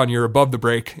to work on your above the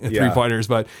break 3-pointers,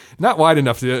 but not wide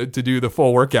enough to do the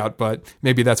full workout. But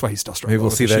maybe that's why he's still struggling. Maybe we'll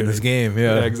see that in this game.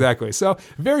 Yeah, exactly. So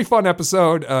very fun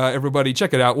episode. Everybody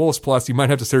check it out. Wolves Plus. You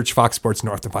might have to search Fox Sports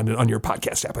North to find it on your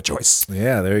podcast app of choice.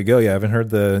 Yeah, there you go. Yeah, I haven't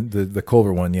heard the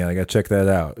Culver one yet. I got to check that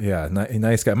out. Yeah,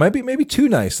 nice guy. Might be maybe too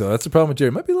nice though. That's the problem with Jerry.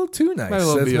 Might be a little too nice.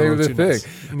 That's maybe the thing. Nice.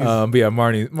 But yeah,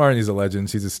 Marnie's a legend.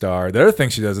 She's a star. The other thing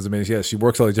she does is amazing. Yeah, she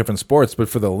works all these different sports, but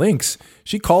for the Lynx,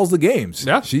 she calls the games.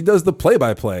 Yeah, she does the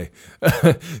play-by-play.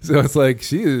 So it's like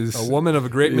she is a woman of a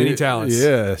great many talents.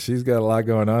 Yeah, she's got a lot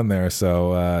going on there.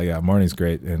 So Marnie's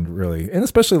great and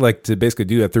especially like to basically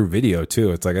do that through video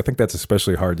too. It's like I think that's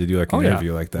especially hard to do like an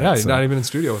interview like that. Yeah, you're not even in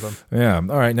studio with them. Yeah.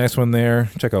 All right, nice one there.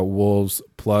 Check out Wolves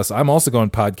Plus. I'm also going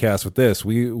podcast with this.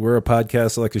 We're a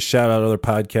podcast that like to shout out other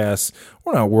podcasts.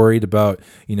 We're not worried about,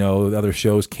 the other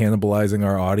shows cannibalizing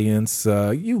our audience.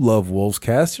 You love Wolves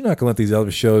Cast. You're not going to let these other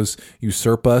shows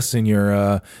usurp us in your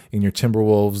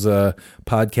Timberwolves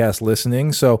podcast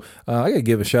listening. So I got to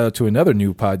give a shout out to another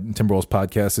new Timberwolves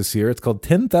podcast this year. It's called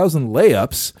 10,000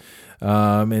 Layups,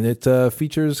 and it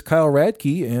features Kyle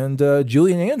Radke and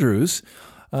Julian Andrews.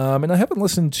 And I haven't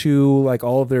listened to like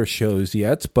all of their shows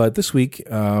yet, but this week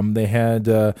they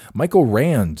had Michael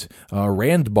Rand,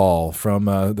 Randball from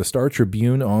the Star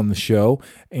Tribune on the show.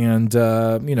 And,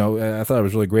 I thought it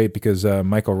was really great because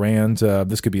Michael Rand,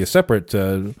 this could be a separate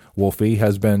Wolfie,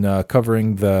 has been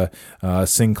covering the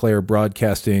Sinclair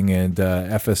Broadcasting and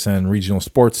FSN Regional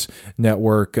Sports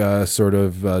Network sort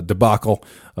of debacle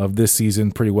of this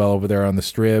season pretty well over there on the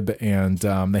Strib, and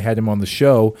they had him on the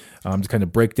show to kind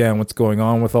of break down what's going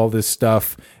on with all this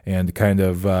stuff and kind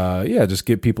of just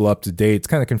get people up to date. It's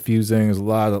kind of confusing. There's a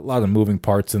lot of moving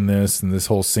parts in this, and this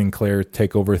whole Sinclair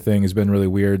takeover thing has been really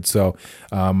weird. So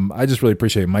I just really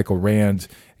appreciate Michael Rand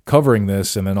covering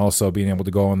this and then also being able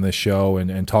to go on this show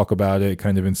and talk about it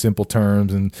kind of in simple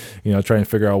terms and, try and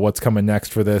figure out what's coming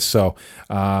next for this. So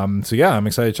yeah, I'm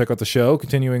excited to check out the show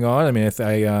continuing on. I mean,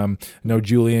 I know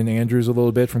Julian Andrews a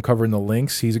little bit from covering the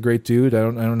Lynx. He's a great dude. I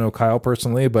don't know Kyle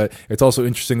personally, but it's also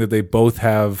interesting that they both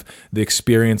have the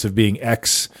experience of being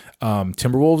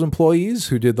Timberwolves employees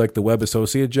who did like the web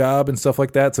associate job and stuff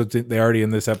like that. So they already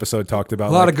in this episode talked about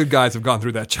a lot of good guys have gone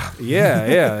through that job. Yeah.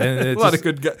 And a lot of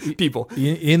good people.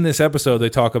 In this episode, they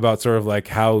talk about sort of like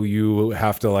how you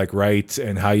have to like write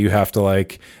and how you have to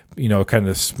like, kind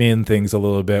of spin things a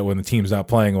little bit when the team's not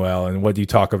playing well, and what do you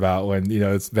talk about when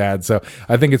it's bad. So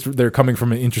I think they're coming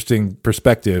from an interesting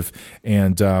perspective,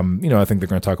 and I think they're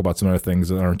going to talk about some other things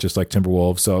that aren't just like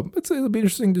Timberwolves. So it'll be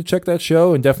interesting to check that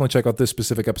show, and definitely check out this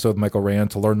specific episode with Michael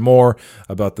Rand to learn more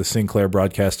about the Sinclair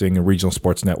Broadcasting and Regional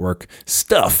Sports Network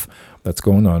stuff that's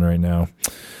going on right now.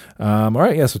 All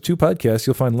right, yeah, so 2 podcasts.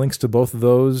 You'll find links to both of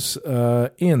those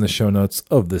in the show notes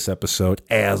of this episode,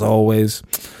 as always.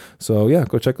 So, yeah,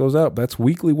 go check those out. That's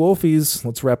Weekly Wolfies.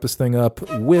 Let's wrap this thing up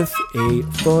with a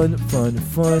fun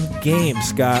game,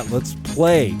 Scott. Let's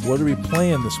play. What are we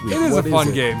playing this week? It is a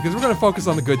fun game because we're going to focus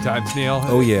on the good times, Neil.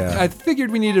 Oh, yeah. I figured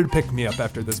we needed to pick me up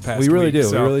after this past week. We really do.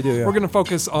 So we really do, yeah. We're going to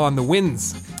focus on the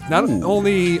wins. Not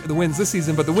only the wins this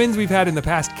season, but the wins we've had in the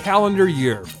past calendar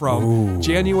year from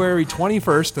January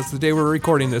 21st, that's the day we're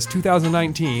recording this,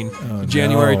 2019, to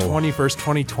January 21st,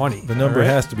 2020. The number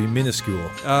has to be minuscule.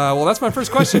 Well, that's my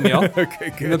first question, Neil.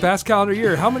 Okay, good. In the past calendar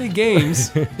year, how many games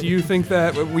do you think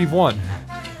that we've won?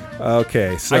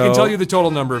 Okay, so... I can tell you the total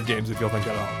number of games if you'll think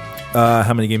at all.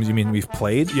 How many games you mean we've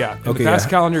played? Yeah. In the past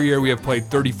calendar year, we have played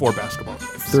 34 basketball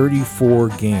games. 34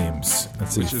 games.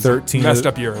 Let's see, Which is 13 messed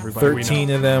up year, everybody.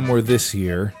 13 of them were this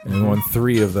year, and we won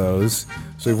 3 of those.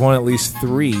 So we've won at least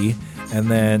 3. And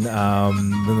then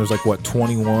there's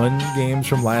 21 games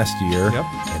from last year. Yep.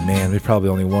 And man, we probably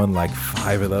only won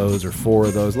 5 of those or 4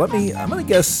 of those. I'm gonna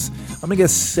guess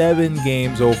 7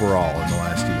 games overall in the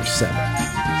last year. 7.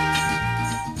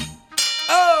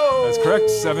 That's correct.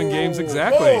 7 games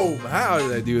exactly. Whoa, how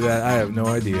did I do that? I have no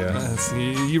idea.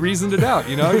 You reasoned it out.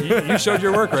 You showed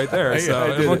your work right there. So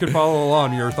everyone could follow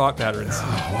along your thought patterns.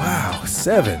 Oh, wow,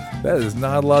 7. That is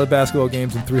not a lot of basketball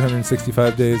games in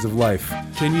 365 days of life.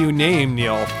 Can you name,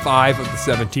 Neil, 5 of the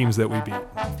 7 teams that we beat?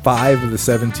 5 of the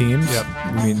 7 teams? Yep.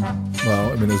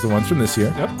 There's the ones from this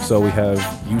year. Yep. So we have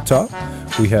Utah,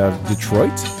 we have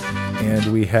Detroit, and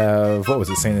we have,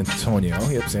 San Antonio.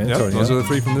 Yep, San Antonio. Yep, those are the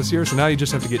 3 from this year. So now you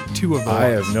just have to get 2 of them. I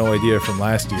have no idea from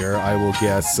last year. I will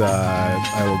guess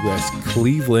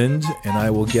Cleveland, and I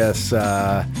will guess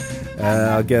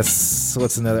I'll guess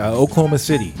what's another Oklahoma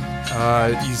City.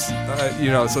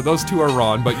 So those 2 are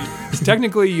wrong, but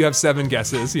technically you have 7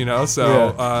 guesses,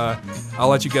 so I'll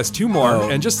let you guess 2 more. Oh.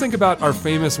 And just think about our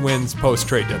famous wins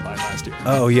post-trade deadline last year.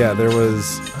 Oh, yeah, there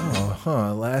was,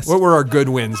 What were our good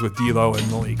wins with D'Lo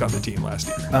and Malik on the team last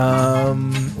year?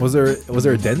 Was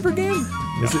there a Denver game?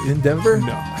 Was it in Denver?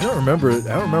 No. I don't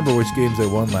remember which games they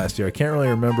won last year. I can't really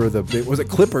remember was it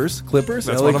Clippers? That's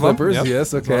LA one of them. Clippers, Yep.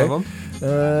 yes, okay. That's one of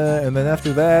them. And then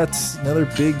after that, another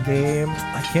big game.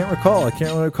 I can't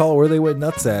really recall where they went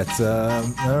nuts at. I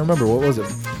don't remember. What was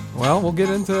it? Well, we'll get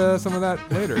into some of that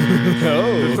later.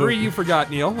 The 3 you forgot,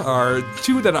 Neil, are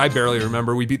 2 that I barely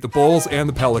remember. We beat the Bulls and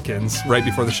the Pelicans right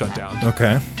before the shutdown.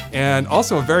 Okay. And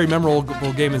also a very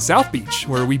memorable game in South Beach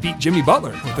where we beat Jimmy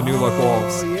Butler with the New Look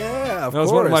Wolves. Oh, yeah. Of That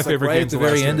was course. one of my favorite right games at the of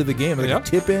very last end year. of the game. Like Yep. a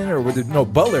tip in, or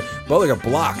Butler got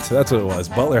blocked. That's what it was.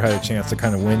 Butler had a chance to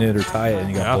kind of win it or tie it, and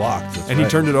he got blocked. That's and he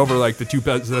right. turned it over the 2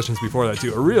 possessions before that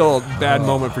too. A real bad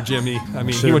moment for Jimmy. I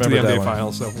mean, he went to the NBA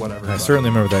Finals, so whatever. I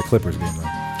certainly remember that Clippers game though.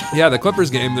 Yeah, the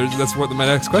Clippers game. That's what my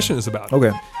next question is about.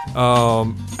 Okay.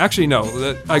 Actually, no.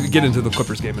 I could get into the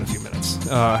Clippers game in a few minutes.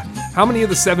 How many of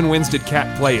the 7 wins did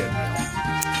Cat play in?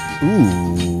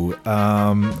 Ooh.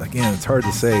 Again, it's hard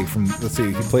to say. Let's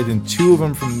see. He played in 2 of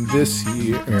them from this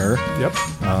year. Yep.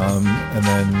 And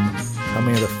then how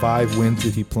many of the 5 wins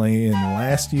did he play in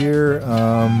last year?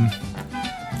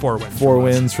 4 wins. 4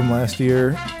 wins from last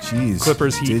year. Jeez.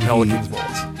 Clippers, Heat, Pelicans, Bulls.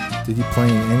 Did he play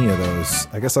in any of those?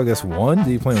 I guess I'll guess 1. Did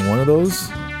he play in one of those?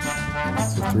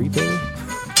 So 3 total?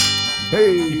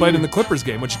 Hey! He played in the Clippers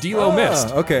game, which D'Lo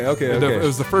missed. Okay. It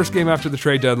was the first game after the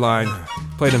trade deadline.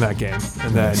 Played in that game,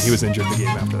 and then he was injured the game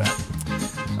after that.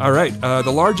 All right.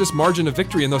 The largest margin of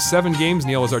victory in those 7 games,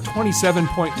 Neil, was our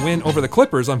 27-point win over the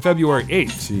Clippers on February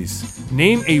 8th. Jeez.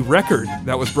 Name a record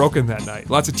that was broken that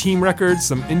night. Lots of team records,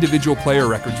 some individual player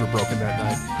records were broken that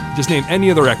night. Just name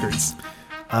any of the records.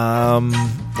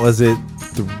 Was it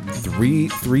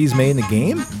threes made in a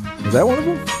game? Was that one of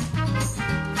them?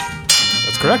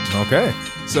 That's correct. Okay.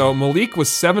 So Malik was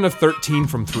 7 of 13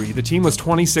 from 3. The team was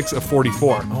 26 of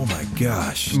 44. Oh my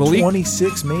gosh. Malik-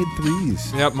 26 made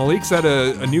threes. Yep, Malik set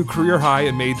a new career high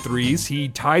in made threes. He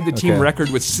tied the team Okay. record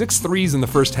with 6 threes in the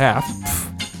first half.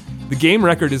 The game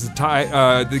record is a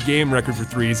tie. The game record for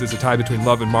threes is a tie between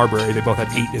Love and Marbury. They both had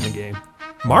 8 in the game.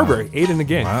 Marbury, 8 in the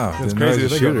game. Wow, That's didn't know crazy he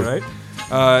to was think a of, shooter.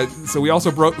 right? So we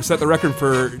also set the record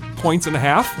for points and a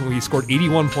half. We scored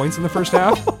 81 points in the first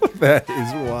half. That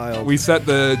is wild. We set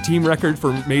the team record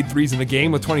for made threes in the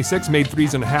game with 26, made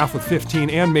threes and a half with 15,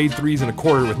 and made threes and a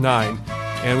quarter with 9.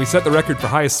 And we set the record for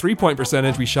highest three-point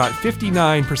percentage. We shot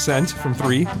 59% from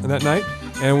 3 that night.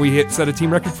 And we set a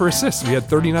team record for assists. We had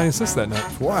 39 assists that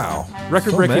night. Wow.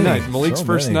 Record-breaking So many. night. Malik's So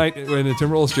first many. night in a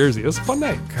Timberwolves jersey. It was a fun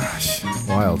night. Gosh,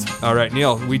 wild. All right,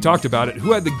 Neil, we talked about it.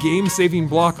 Who had the game-saving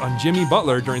block on Jimmy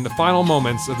Butler during the final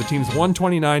moments of the team's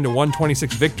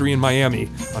 129-126 victory in Miami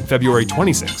on February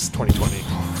 26, 2020?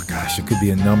 Oh, gosh, it could be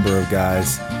a number of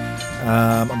guys.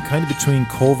 I'm kind of between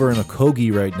Culver and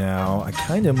Okogie right now. I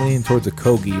kind of lean towards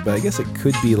Okogie, but I guess it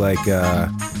could be like,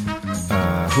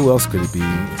 who else could it be?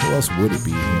 Who else would it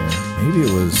be here? Maybe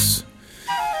it was...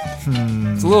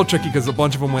 It's a little tricky because a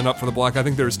bunch of them went up for the block. I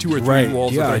think there was 2 or 3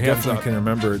 Wolves yeah, I with their hands definitely up. can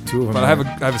remember 2 of them. But I have a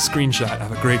screenshot. I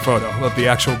have a great photo of the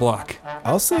actual block.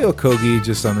 I'll say Okogie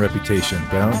just on reputation,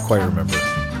 but I don't quite remember.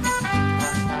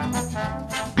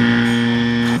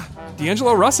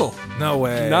 D'Angelo Russell. No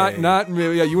way.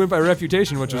 Yeah, you went by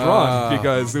reputation, which was wrong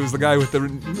because it was the guy with the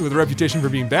reputation for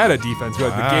being bad at defense who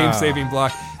had the game-saving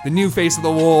block, the new face of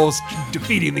the Wolves,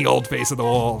 defeating the old face of the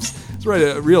Wolves. It's right,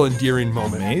 a real endearing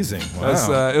moment. Amazing.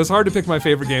 Wow. It was hard to pick my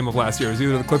favorite game of last year. It was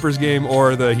either the Clippers game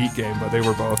or the Heat game, but they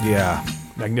were both Yeah.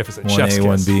 magnificent. 1A, Chef's kiss.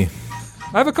 1B.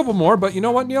 I have a couple more, but you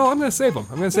know what, Neil? I'm going to save them.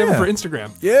 I'm going to save them for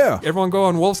Instagram. Yeah. Everyone go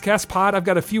on Wolvescast Pod. I've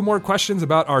got a few more questions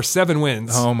about our 7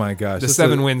 wins. Oh my gosh. The That's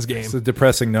 7 wins game. It's a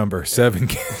depressing number. 7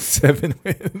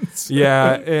 wins.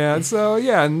 Yeah, and so,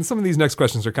 and some of these next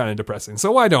questions are kind of depressing.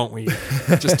 So why don't we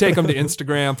just take them to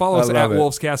Instagram, follow us I at love it.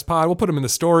 Wolvescast Pod. We'll put them in the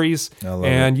stories,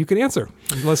 and you can answer.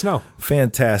 And let us know.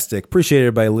 Fantastic. Appreciate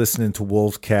everybody listening to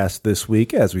Wolvescast this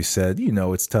week. As we said,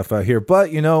 it's tough out here, but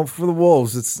for the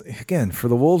Wolves, it's again for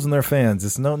the Wolves and their fans.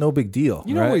 It's no big deal.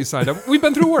 You know right? what you signed up. We've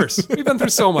been through worse. We've been through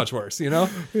so much worse. Yeah.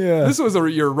 This was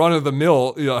your run of the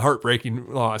mill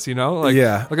heartbreaking loss.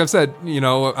 Like I've said,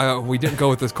 we didn't go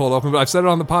with this cold open, but I've said it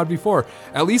on the pod before.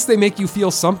 At least they make you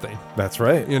feel something. That's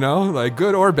right. Like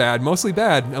good or bad, mostly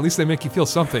bad. At least they make you feel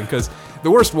something because the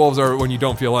worst Wolves are when you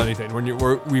don't feel anything. When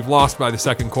we've lost by the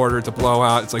second quarter, it's a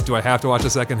blowout. It's like, do I have to watch the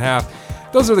second half?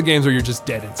 Those are the games where you're just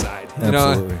dead inside.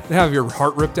 Absolutely. They have your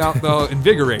heart ripped out though,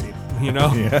 invigorating.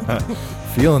 Yeah.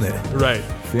 Feeling it. Right.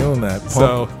 Feeling that.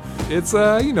 So it's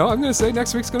I'm going to say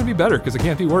next week's going to be better because it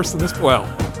can't be worse than this. Well,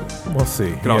 we'll see.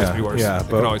 It can always be worse. Yeah, It can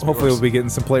but always be hopefully worse. we'll be getting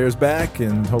some players back,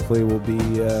 and hopefully we'll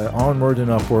be onward and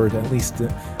upward. At least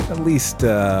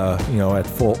at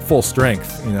full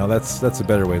strength. That's a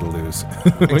better way to lose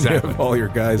when you Exactly. have all your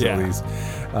guys Yeah. at least.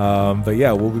 But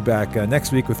yeah, we'll be back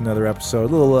next week with another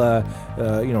episode. A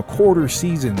little quarter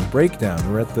season breakdown.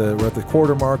 We're at the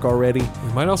quarter mark already.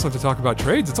 We might also have to talk about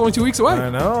trades. It's only 2 weeks away. I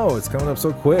know it's coming up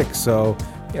so quick. So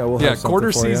yeah, we'll have something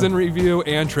quarter for ya. season review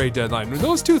and trade deadline.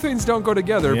 Those two things don't go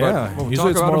together, Yeah, but we'll usually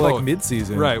talk it's about more them like both.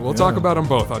 mid-season. Right, we'll Yeah. talk about them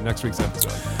both on next week's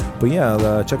episode. But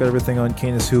yeah, check out everything on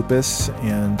Canis Hoopus,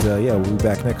 and we'll be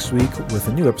back next week with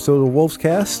a new episode of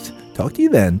Wolvescast. Talk to you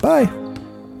then. Bye.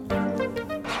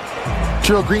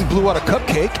 Gerald Green blew out a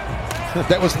cupcake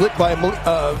that was lit by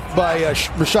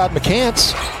Rashad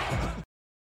McCants.